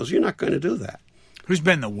honchos, you're not going to do that. Who's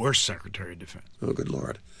been the worst Secretary of Defense? Oh, good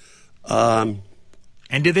Lord. And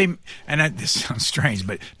do they, and this sounds strange,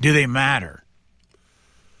 but do they matter?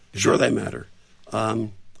 Sure they matter.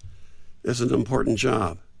 It's an important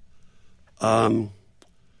job.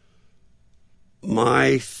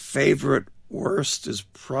 My favorite worst is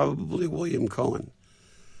probably William Cohen,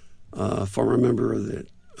 former member of the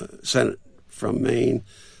Senate from Maine,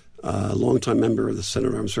 longtime member of the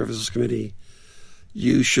Senate Armed Services Committee.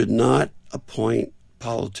 You should not appoint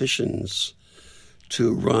politicians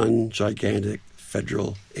to run gigantic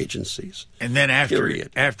federal agencies. And then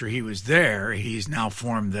after he was there, he's now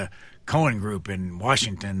formed the Cohen Group in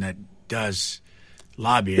Washington that does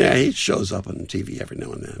lobbying. Yeah, he shows up on TV every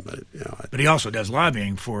now and then, but he also does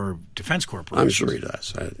lobbying for defense corporations. I'm sure he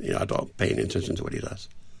does. I don't pay any attention to what he does.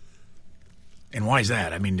 And why is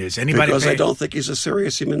that? I mean, does anybody? Because I don't think he's a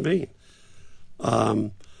serious human being.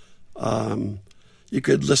 you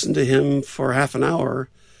could listen to him for half an hour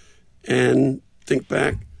and think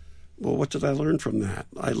back, well, what did I learn from that?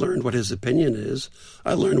 I learned what his opinion is.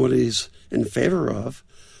 I learned what he's in favor of.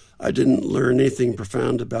 I didn't learn anything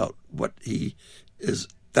profound about what he is,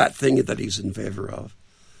 that thing that he's in favor of.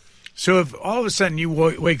 So if all of a sudden you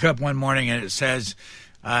wake up one morning and it says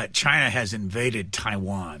China has invaded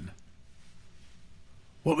Taiwan,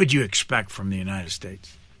 what would you expect from the United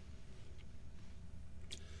States?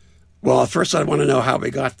 Well, first I want to know how we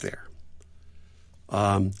got there.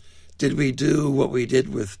 Did we do what we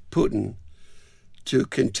did with Putin to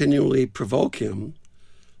continually provoke him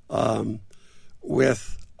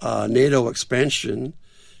with NATO expansion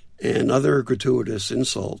and other gratuitous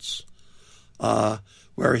insults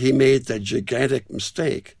where he made the gigantic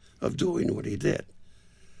mistake of doing what he did?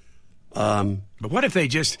 But what if they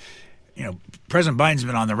just, President Biden's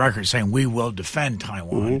been on the record saying we will defend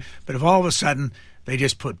Taiwan, but if all of a sudden they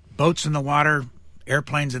just put boats in the water,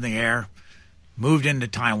 airplanes in the air, moved into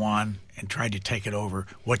Taiwan, and tried to take it over,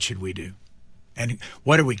 what should we do? And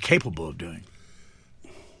what are we capable of doing?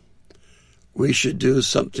 We should do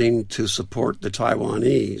something to support the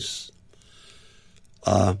Taiwanese,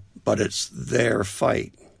 but it's their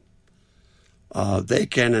fight. They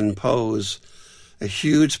can impose a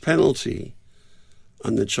huge penalty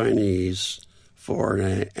on the Chinese for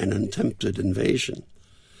an attempted invasion,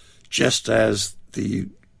 just as the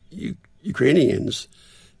Ukrainians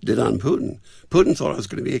did on Putin. Putin thought it was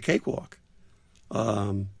going to be a cakewalk.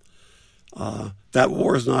 That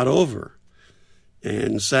war is not over.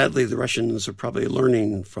 And sadly, the Russians are probably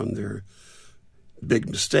learning from their big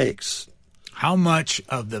mistakes. How much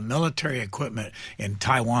of the military equipment in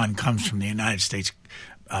Taiwan comes from the United States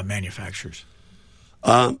manufacturers?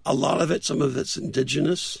 A lot of it, some of it's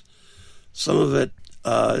indigenous. Some of it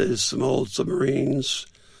is some old submarines.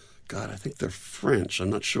 God, I think they're French. I'm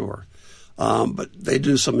not sure. But they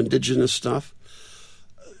do some indigenous stuff.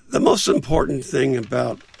 The most important thing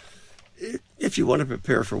about, if you want to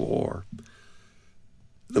prepare for war,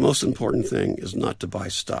 the most important thing is not to buy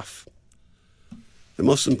stuff. The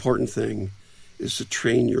most important thing is to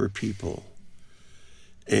train your people.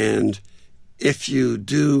 And if you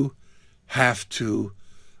do have to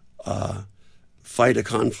fight a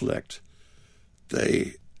conflict,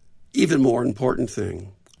 the even more important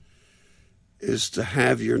thing is to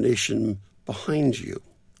have your nation behind you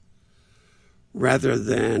rather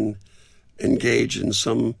than engage in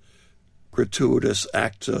some gratuitous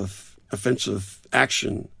act of offensive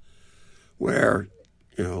action where,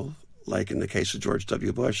 like in the case of George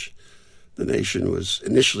W. Bush, the nation was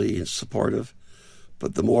initially supportive,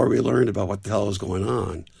 but the more we learned about what the hell was going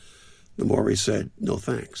on, the more we said, no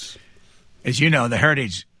thanks. As you know, the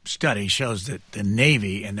Heritage study shows that the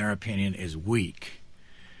Navy, in their opinion, is weak.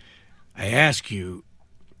 I ask you,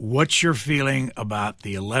 what's your feeling about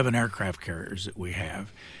the 11 aircraft carriers that we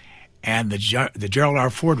have? And the Gerald R.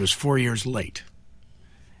 Ford was 4 years late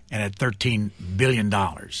and at $13 billion.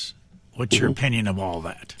 What's your opinion of all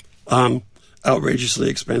that? Outrageously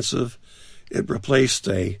expensive. It replaced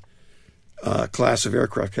a class of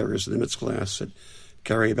aircraft carriers, the Nimitz class, that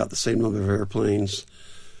carry about the same number of airplanes.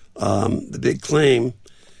 The big claim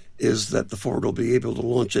is that the Ford will be able to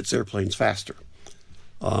launch its airplanes faster.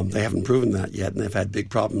 They haven't proven that yet, and they've had big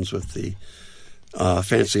problems with the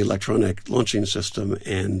fancy electronic launching system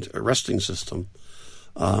and arresting system.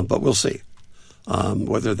 But we'll see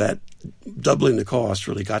whether that doubling the cost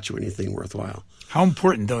really got you anything worthwhile. How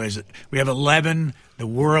important, though, is it? We have 11. The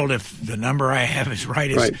world, if the number I have is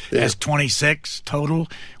right, has 26 total.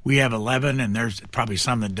 We have 11, and there's probably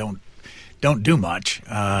some that don't do much,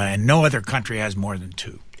 and no other country has more than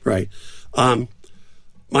 2. Right.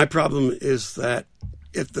 My problem is that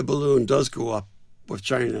if the balloon does go up with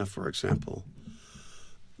China, for example,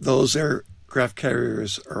 those aircraft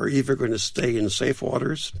carriers are either going to stay in safe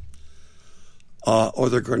waters or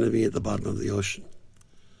they're going to be at the bottom of the ocean.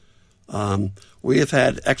 We have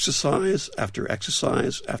had exercise after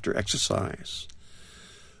exercise after exercise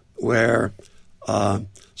where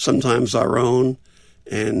sometimes our own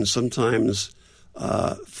and sometimes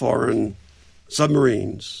foreign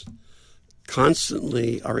submarines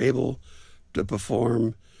constantly are able to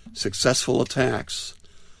perform successful attacks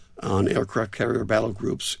on aircraft carrier battle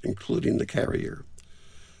groups, including the carrier.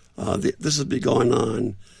 This has been going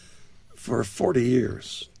on for 40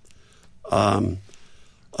 years. The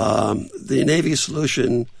Navy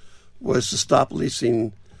solution was to stop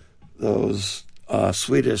leasing those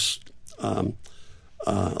Swedish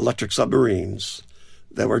electric submarines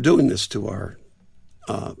that were doing this to our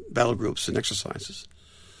battle groups and exercises.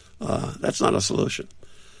 That's not a solution.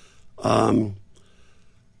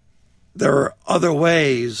 There are other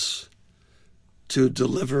ways to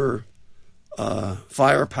deliver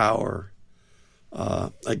firepower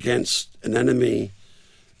against an enemy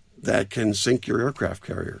that can sink your aircraft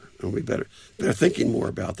carrier. And they're thinking more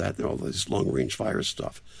about that than all this long-range fire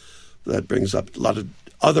stuff. That brings up a lot of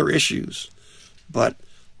other issues. But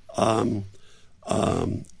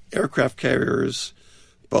aircraft carriers,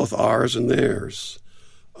 both ours and theirs,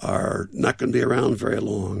 are not going to be around very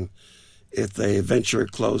long if they venture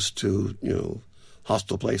close to,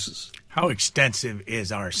 hostile places. How extensive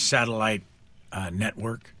is our satellite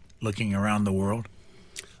network looking around the world?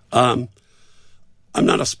 I'm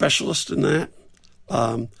not a specialist in that,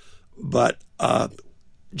 but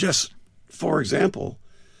just for example,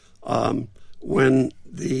 when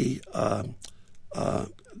the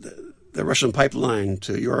Russian pipeline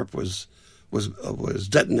to Europe was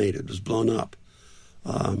detonated, was blown up,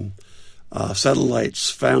 satellites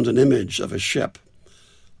found an image of a ship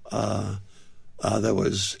that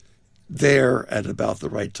was there at about the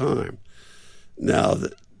right time. Now,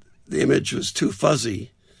 the image was too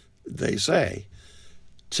fuzzy, they say,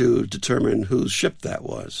 to determine whose ship that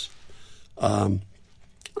was.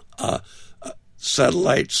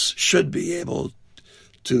 Satellites should be able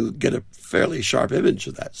to get a fairly sharp image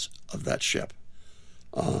of that ship,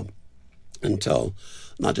 and tell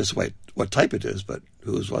not just what type it is, but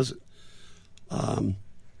whose was it.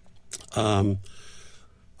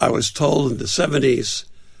 I was told in the 70s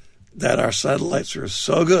that our satellites were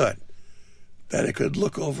so good that it could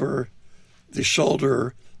look over the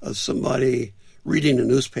shoulder of somebody reading a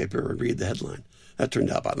newspaper and read the headline. That turned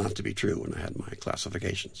out not to be true when I had my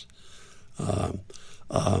classifications.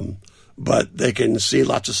 But they can see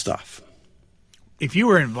lots of stuff. If you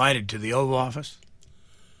were invited to the Oval Office?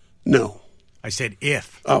 No. I said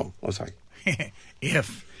if. Oh, sorry.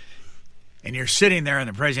 If. And you're sitting there and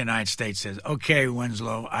the President of the United States says, okay,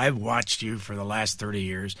 Winslow, I've watched you for the last 30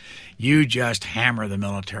 years. You just hammer the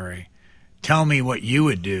military. Tell me what you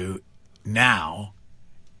would do now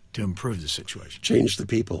to improve the situation. Change the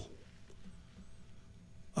people.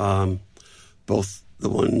 Both the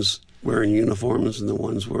ones wearing uniforms and the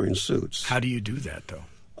ones wearing suits. How do you do that,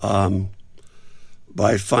 though?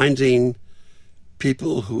 By finding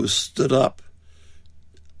people who stood up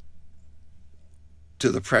to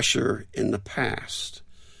the pressure in the past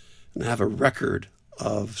and have a record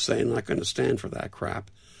of saying, I'm not going to stand for that crap.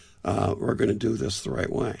 We're going to do this the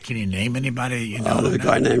right way. Can you name anybody you know? There's a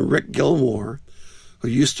guy named Rick Gilmore who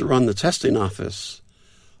used to run the testing office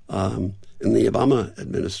in the Obama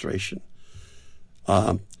administration.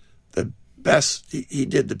 He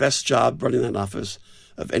did the best job running that office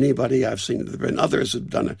of anybody I've seen. There have been others who've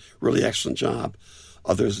done a really excellent job.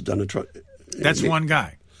 Others have done That's one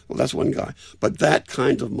guy. Well, that's one guy. But that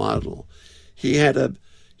kind of model, he had a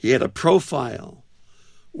profile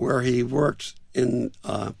where he worked in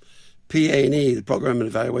PA&E, the Program and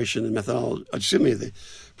Evaluation and Methodology. The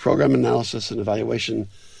Program Analysis and Evaluation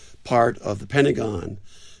part of the Pentagon,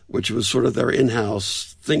 which was sort of their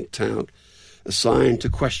in-house think tank assigned to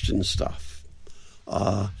question stuff.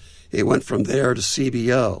 He went from there to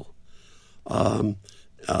CBO.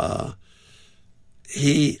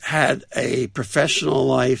 He had a professional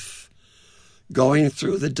life going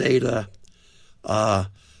through the data,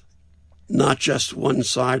 not just one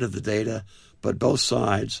side of the data, but both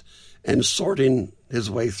sides, and sorting his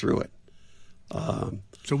way through it.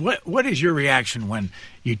 So what is your reaction when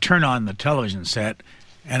you turn on the television set,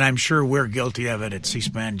 and I'm sure we're guilty of it at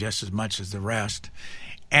C-SPAN just as much as the rest,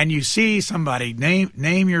 and you see somebody,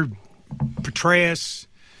 name your Petraeus,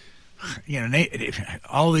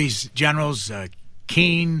 all these generals,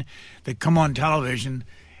 Keane, that come on television,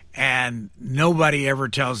 and nobody ever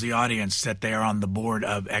tells the audience that they are on the board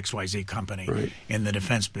of XYZ company in the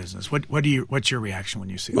defense business. What's your reaction when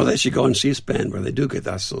you see Well, that? they should go on C-SPAN where they do get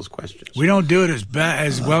asked those questions. We don't do it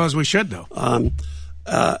as well as we should, though.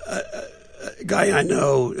 A guy I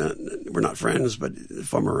know, we're not friends, but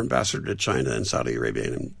former ambassador to China and Saudi Arabia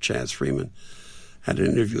named Chaz Freeman had an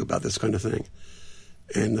interview about this kind of thing.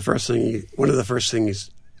 And one of the first things,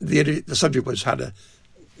 the subject was how to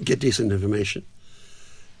get decent information.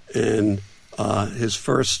 And his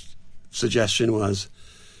first suggestion was,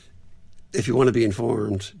 if you want to be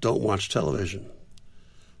informed, don't watch television.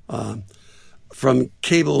 From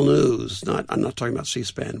cable news, I'm not talking about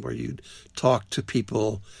C-SPAN, where you'd talk to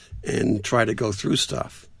people and try to go through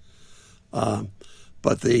stuff.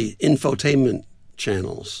 But the infotainment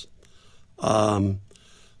channels,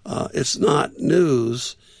 it's not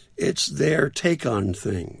news, it's their take on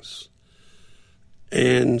things.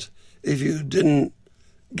 And if you didn't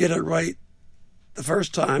get it right the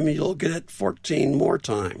first time, you'll get it 14 more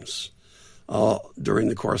times during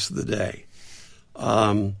the course of the day.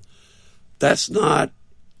 That's not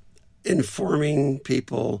informing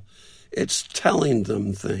people. It's telling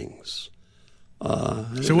them things.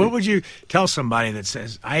 So what would you tell somebody that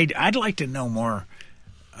says, I'd like to know more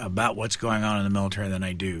about what's going on in the military than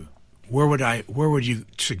I do? Where would you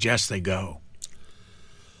suggest they go?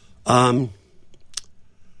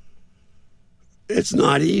 It's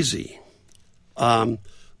not easy.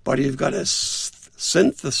 But you've got to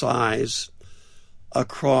synthesize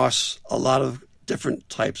across a lot of different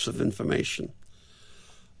types of information.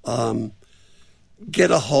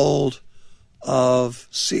 Get a hold of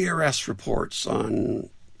CRS reports on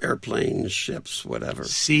airplanes, ships, whatever.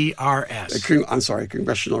 CRS. I'm sorry,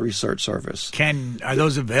 Congressional Research Service. Are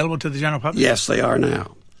those available to the general public? Yes, they are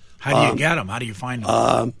now. How do you get them? How do you find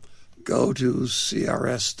them? Go to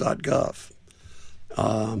crs.gov.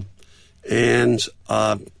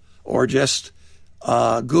 Or just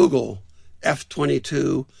Google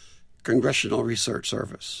F-22 Congressional Research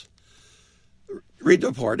Service. Read the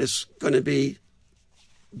report. It's going to be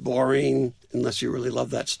boring unless you really love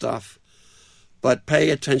that stuff. But pay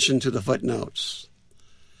attention to the footnotes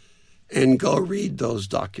and go read those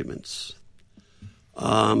documents.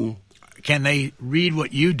 Can they read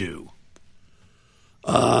what you do?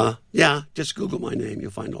 Yeah, just Google my name.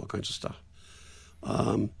 You'll find all kinds of stuff.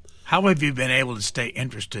 How have you been able to stay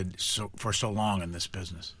interested for so long in this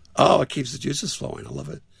business? Oh, it keeps the juices flowing. I love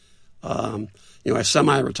it. I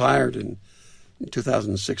semi-retired in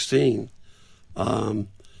 2016. But,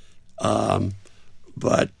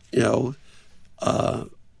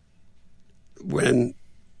 when,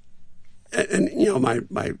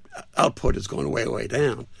 my output is going way, way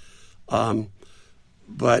down.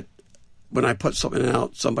 But when I put something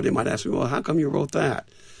out, somebody might ask me, well, how come you wrote that?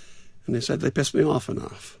 And they said, they pissed me off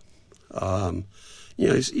enough.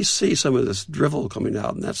 You see some of this drivel coming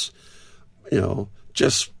out, and that's,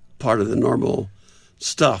 just part of the normal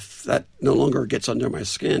stuff that no longer gets under my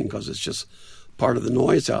skin because it's just part of the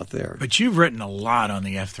noise out there. But you've written a lot on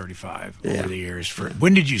the F-35 over the years.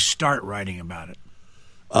 When did you start writing about it?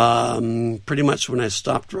 Pretty much when I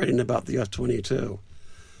stopped writing about the F-22.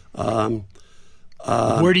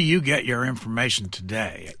 Where do you get your information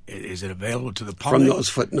today? Is it available to the public? From those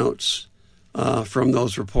footnotes, from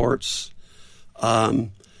those reports,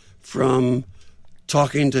 from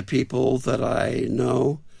talking to people that I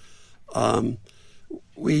know.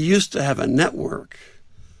 We used to have a network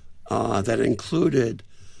that included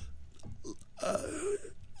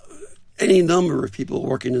any number of people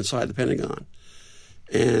working inside the Pentagon.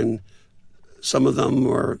 And some of them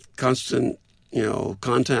were constant,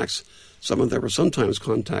 contacts. There were sometimes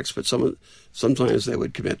contacts, but sometimes they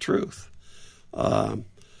would commit truth. Go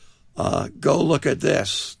look at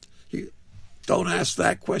this. Don't ask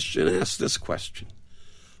that question, ask this question.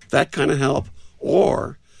 That kind of help.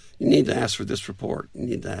 Or you need to ask for this report. You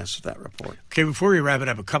need to ask for that report. Okay, before we wrap it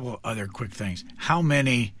up, a couple other quick things. How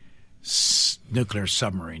many nuclear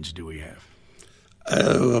submarines do we have?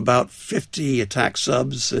 About 50 attack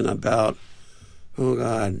subs and about,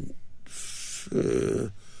 a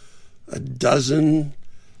dozen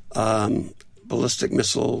ballistic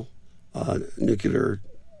missile, nuclear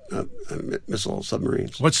missile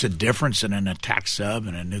submarines. What's the difference in an attack sub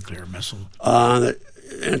and a nuclear missile? An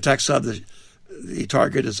attack sub, the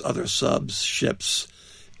target is other subs, ships,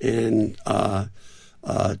 and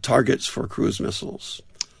targets for cruise missiles.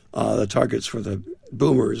 The targets for the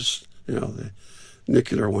boomers, the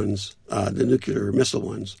nuclear ones, the nuclear missile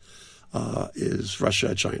ones, is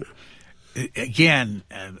Russia, China. Again,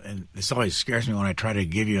 and this always scares me when I try to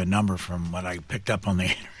give you a number from what I picked up on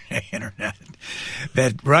the internet,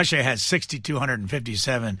 that Russia has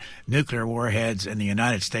 6,257 nuclear warheads and the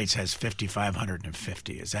United States has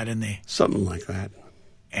 5,550. Is that in the... Something like that.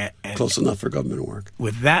 Close enough for government work.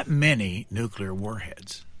 With that many nuclear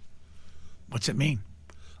warheads, what's it mean?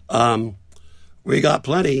 We got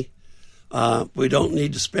plenty. We don't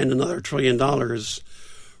need to spend another $1 trillion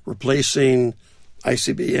replacing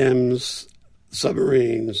ICBMs,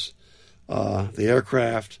 submarines, the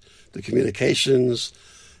aircraft, the communications,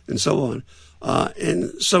 and so on.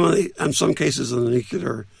 In some cases in the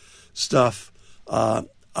nuclear stuff, they're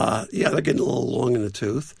getting a little long in the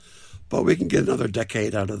tooth, but we can get another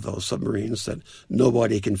decade out of those submarines that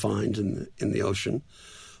nobody can find in the ocean.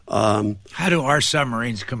 How do our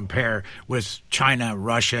submarines compare with China,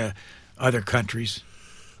 Russia, other countries?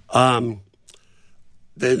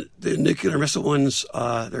 The nuclear missile ones,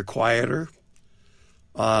 they're quieter.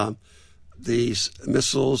 These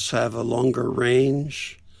missiles have a longer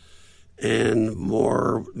range and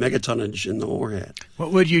more megatonnage in the warhead.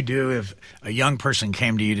 What would you do if a young person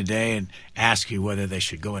came to you today and asked you whether they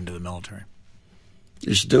should go into the military?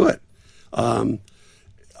 You should do it.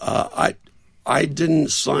 I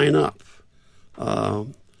didn't sign up.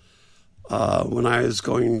 When I was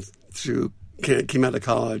came out of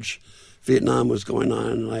college, Vietnam was going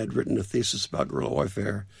on, and I had written a thesis about guerrilla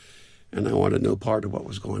warfare, and I wanted no part of what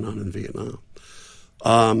was going on in Vietnam.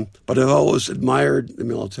 But I've always admired the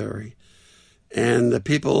military, and the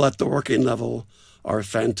people at the working level are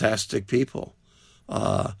fantastic people.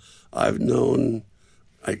 I've known,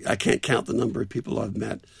 I can't count the number of people I've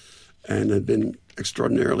met and have been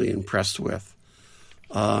extraordinarily impressed with.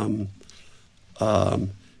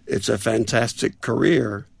 It's a fantastic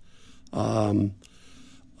career. Are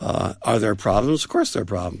there problems? Of course there are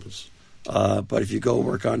problems. But if you go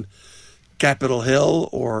work on Capitol Hill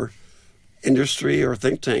or industry or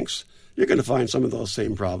think tanks, you're going to find some of those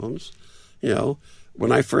same problems. You know,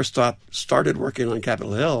 when I first started working on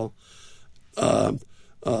Capitol Hill,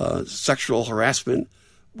 sexual harassment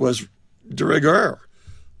was de rigueur.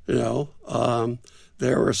 You know,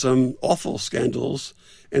 there were some awful scandals,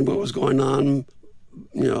 and what was going on,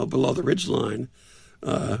 you know, below the ridgeline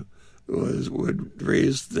would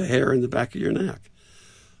raise the hair in the back of your neck.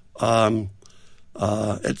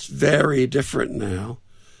 It's very different now.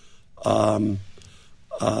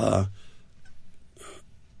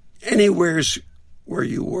 Anywhere where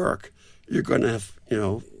you work, you're going to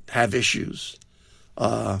have issues.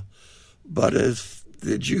 But if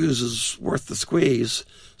the juice is worth the squeeze,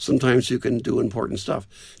 sometimes you can do important stuff.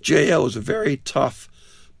 GAO is a very tough,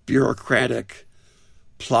 bureaucratic,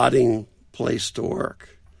 plodding place to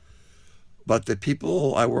work. But the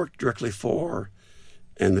people I worked directly for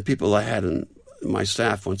and the people I had in my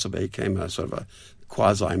staff once I became a sort of a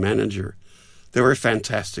quasi-manager, they were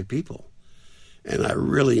fantastic people. And I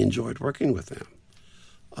really enjoyed working with them.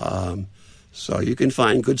 So you can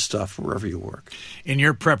find good stuff wherever you work. In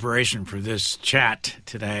your preparation for this chat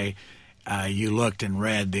today, you looked and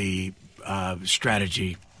read the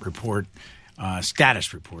strategy report,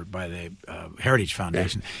 status report by the Heritage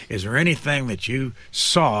Foundation. Yeah. Is there anything that you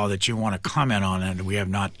saw that you want to comment on and we have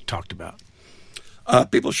not talked about?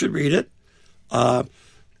 People should read it.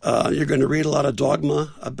 You're going to read a lot of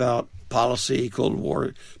dogma about policy, Cold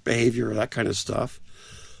War behavior, that kind of stuff.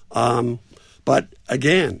 But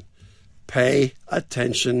again, pay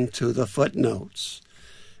attention to the footnotes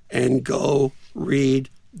and go read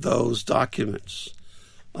those documents.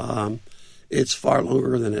 It's far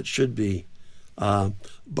longer than it should be.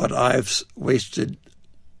 But I've wasted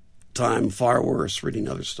time far worse reading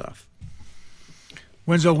other stuff.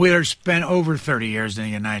 Winslow Wheeler spent over 30 years in the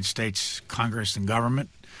United States Congress and government,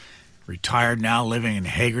 retired now, living in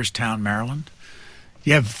Hagerstown, Maryland.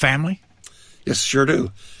 You have family? Yes, sure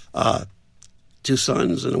do. 2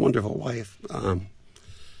 sons and a wonderful wife.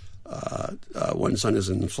 One son is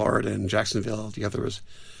in Florida, in Jacksonville. The other is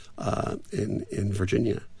in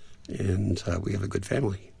Virginia. And we have a good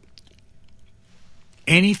family.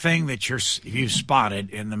 Anything that you've spotted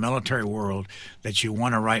in the military world that you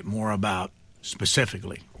want to write more about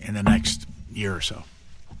specifically in the next year or so?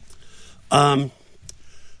 I'm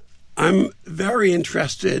very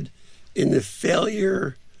interested in the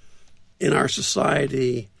failure in our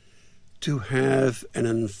society to have an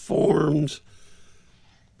informed,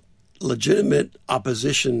 legitimate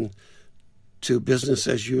opposition to business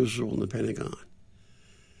as usual in the Pentagon.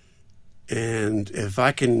 And if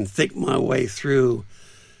I can think my way through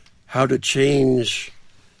how to change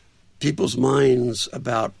people's minds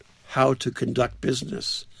about how to conduct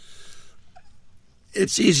business,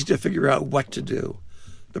 it's easy to figure out what to do.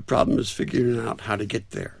 The problem is figuring out how to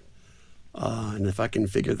get there. And if I can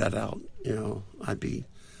figure that out, I'd be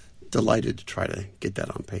delighted to try to get that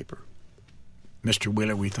on paper. Mr.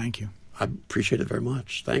 Wheeler, we thank you. I appreciate it very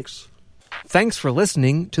much. Thanks. Thanks for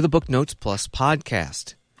listening to the Booknotes Plus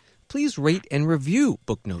podcast. Please rate and review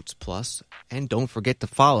Booknotes Plus, and don't forget to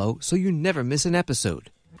follow so you never miss an episode.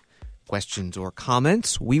 Questions or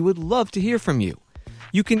comments, we would love to hear from you.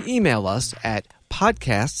 You can email us at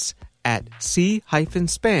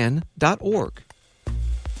podcasts@c-span.org.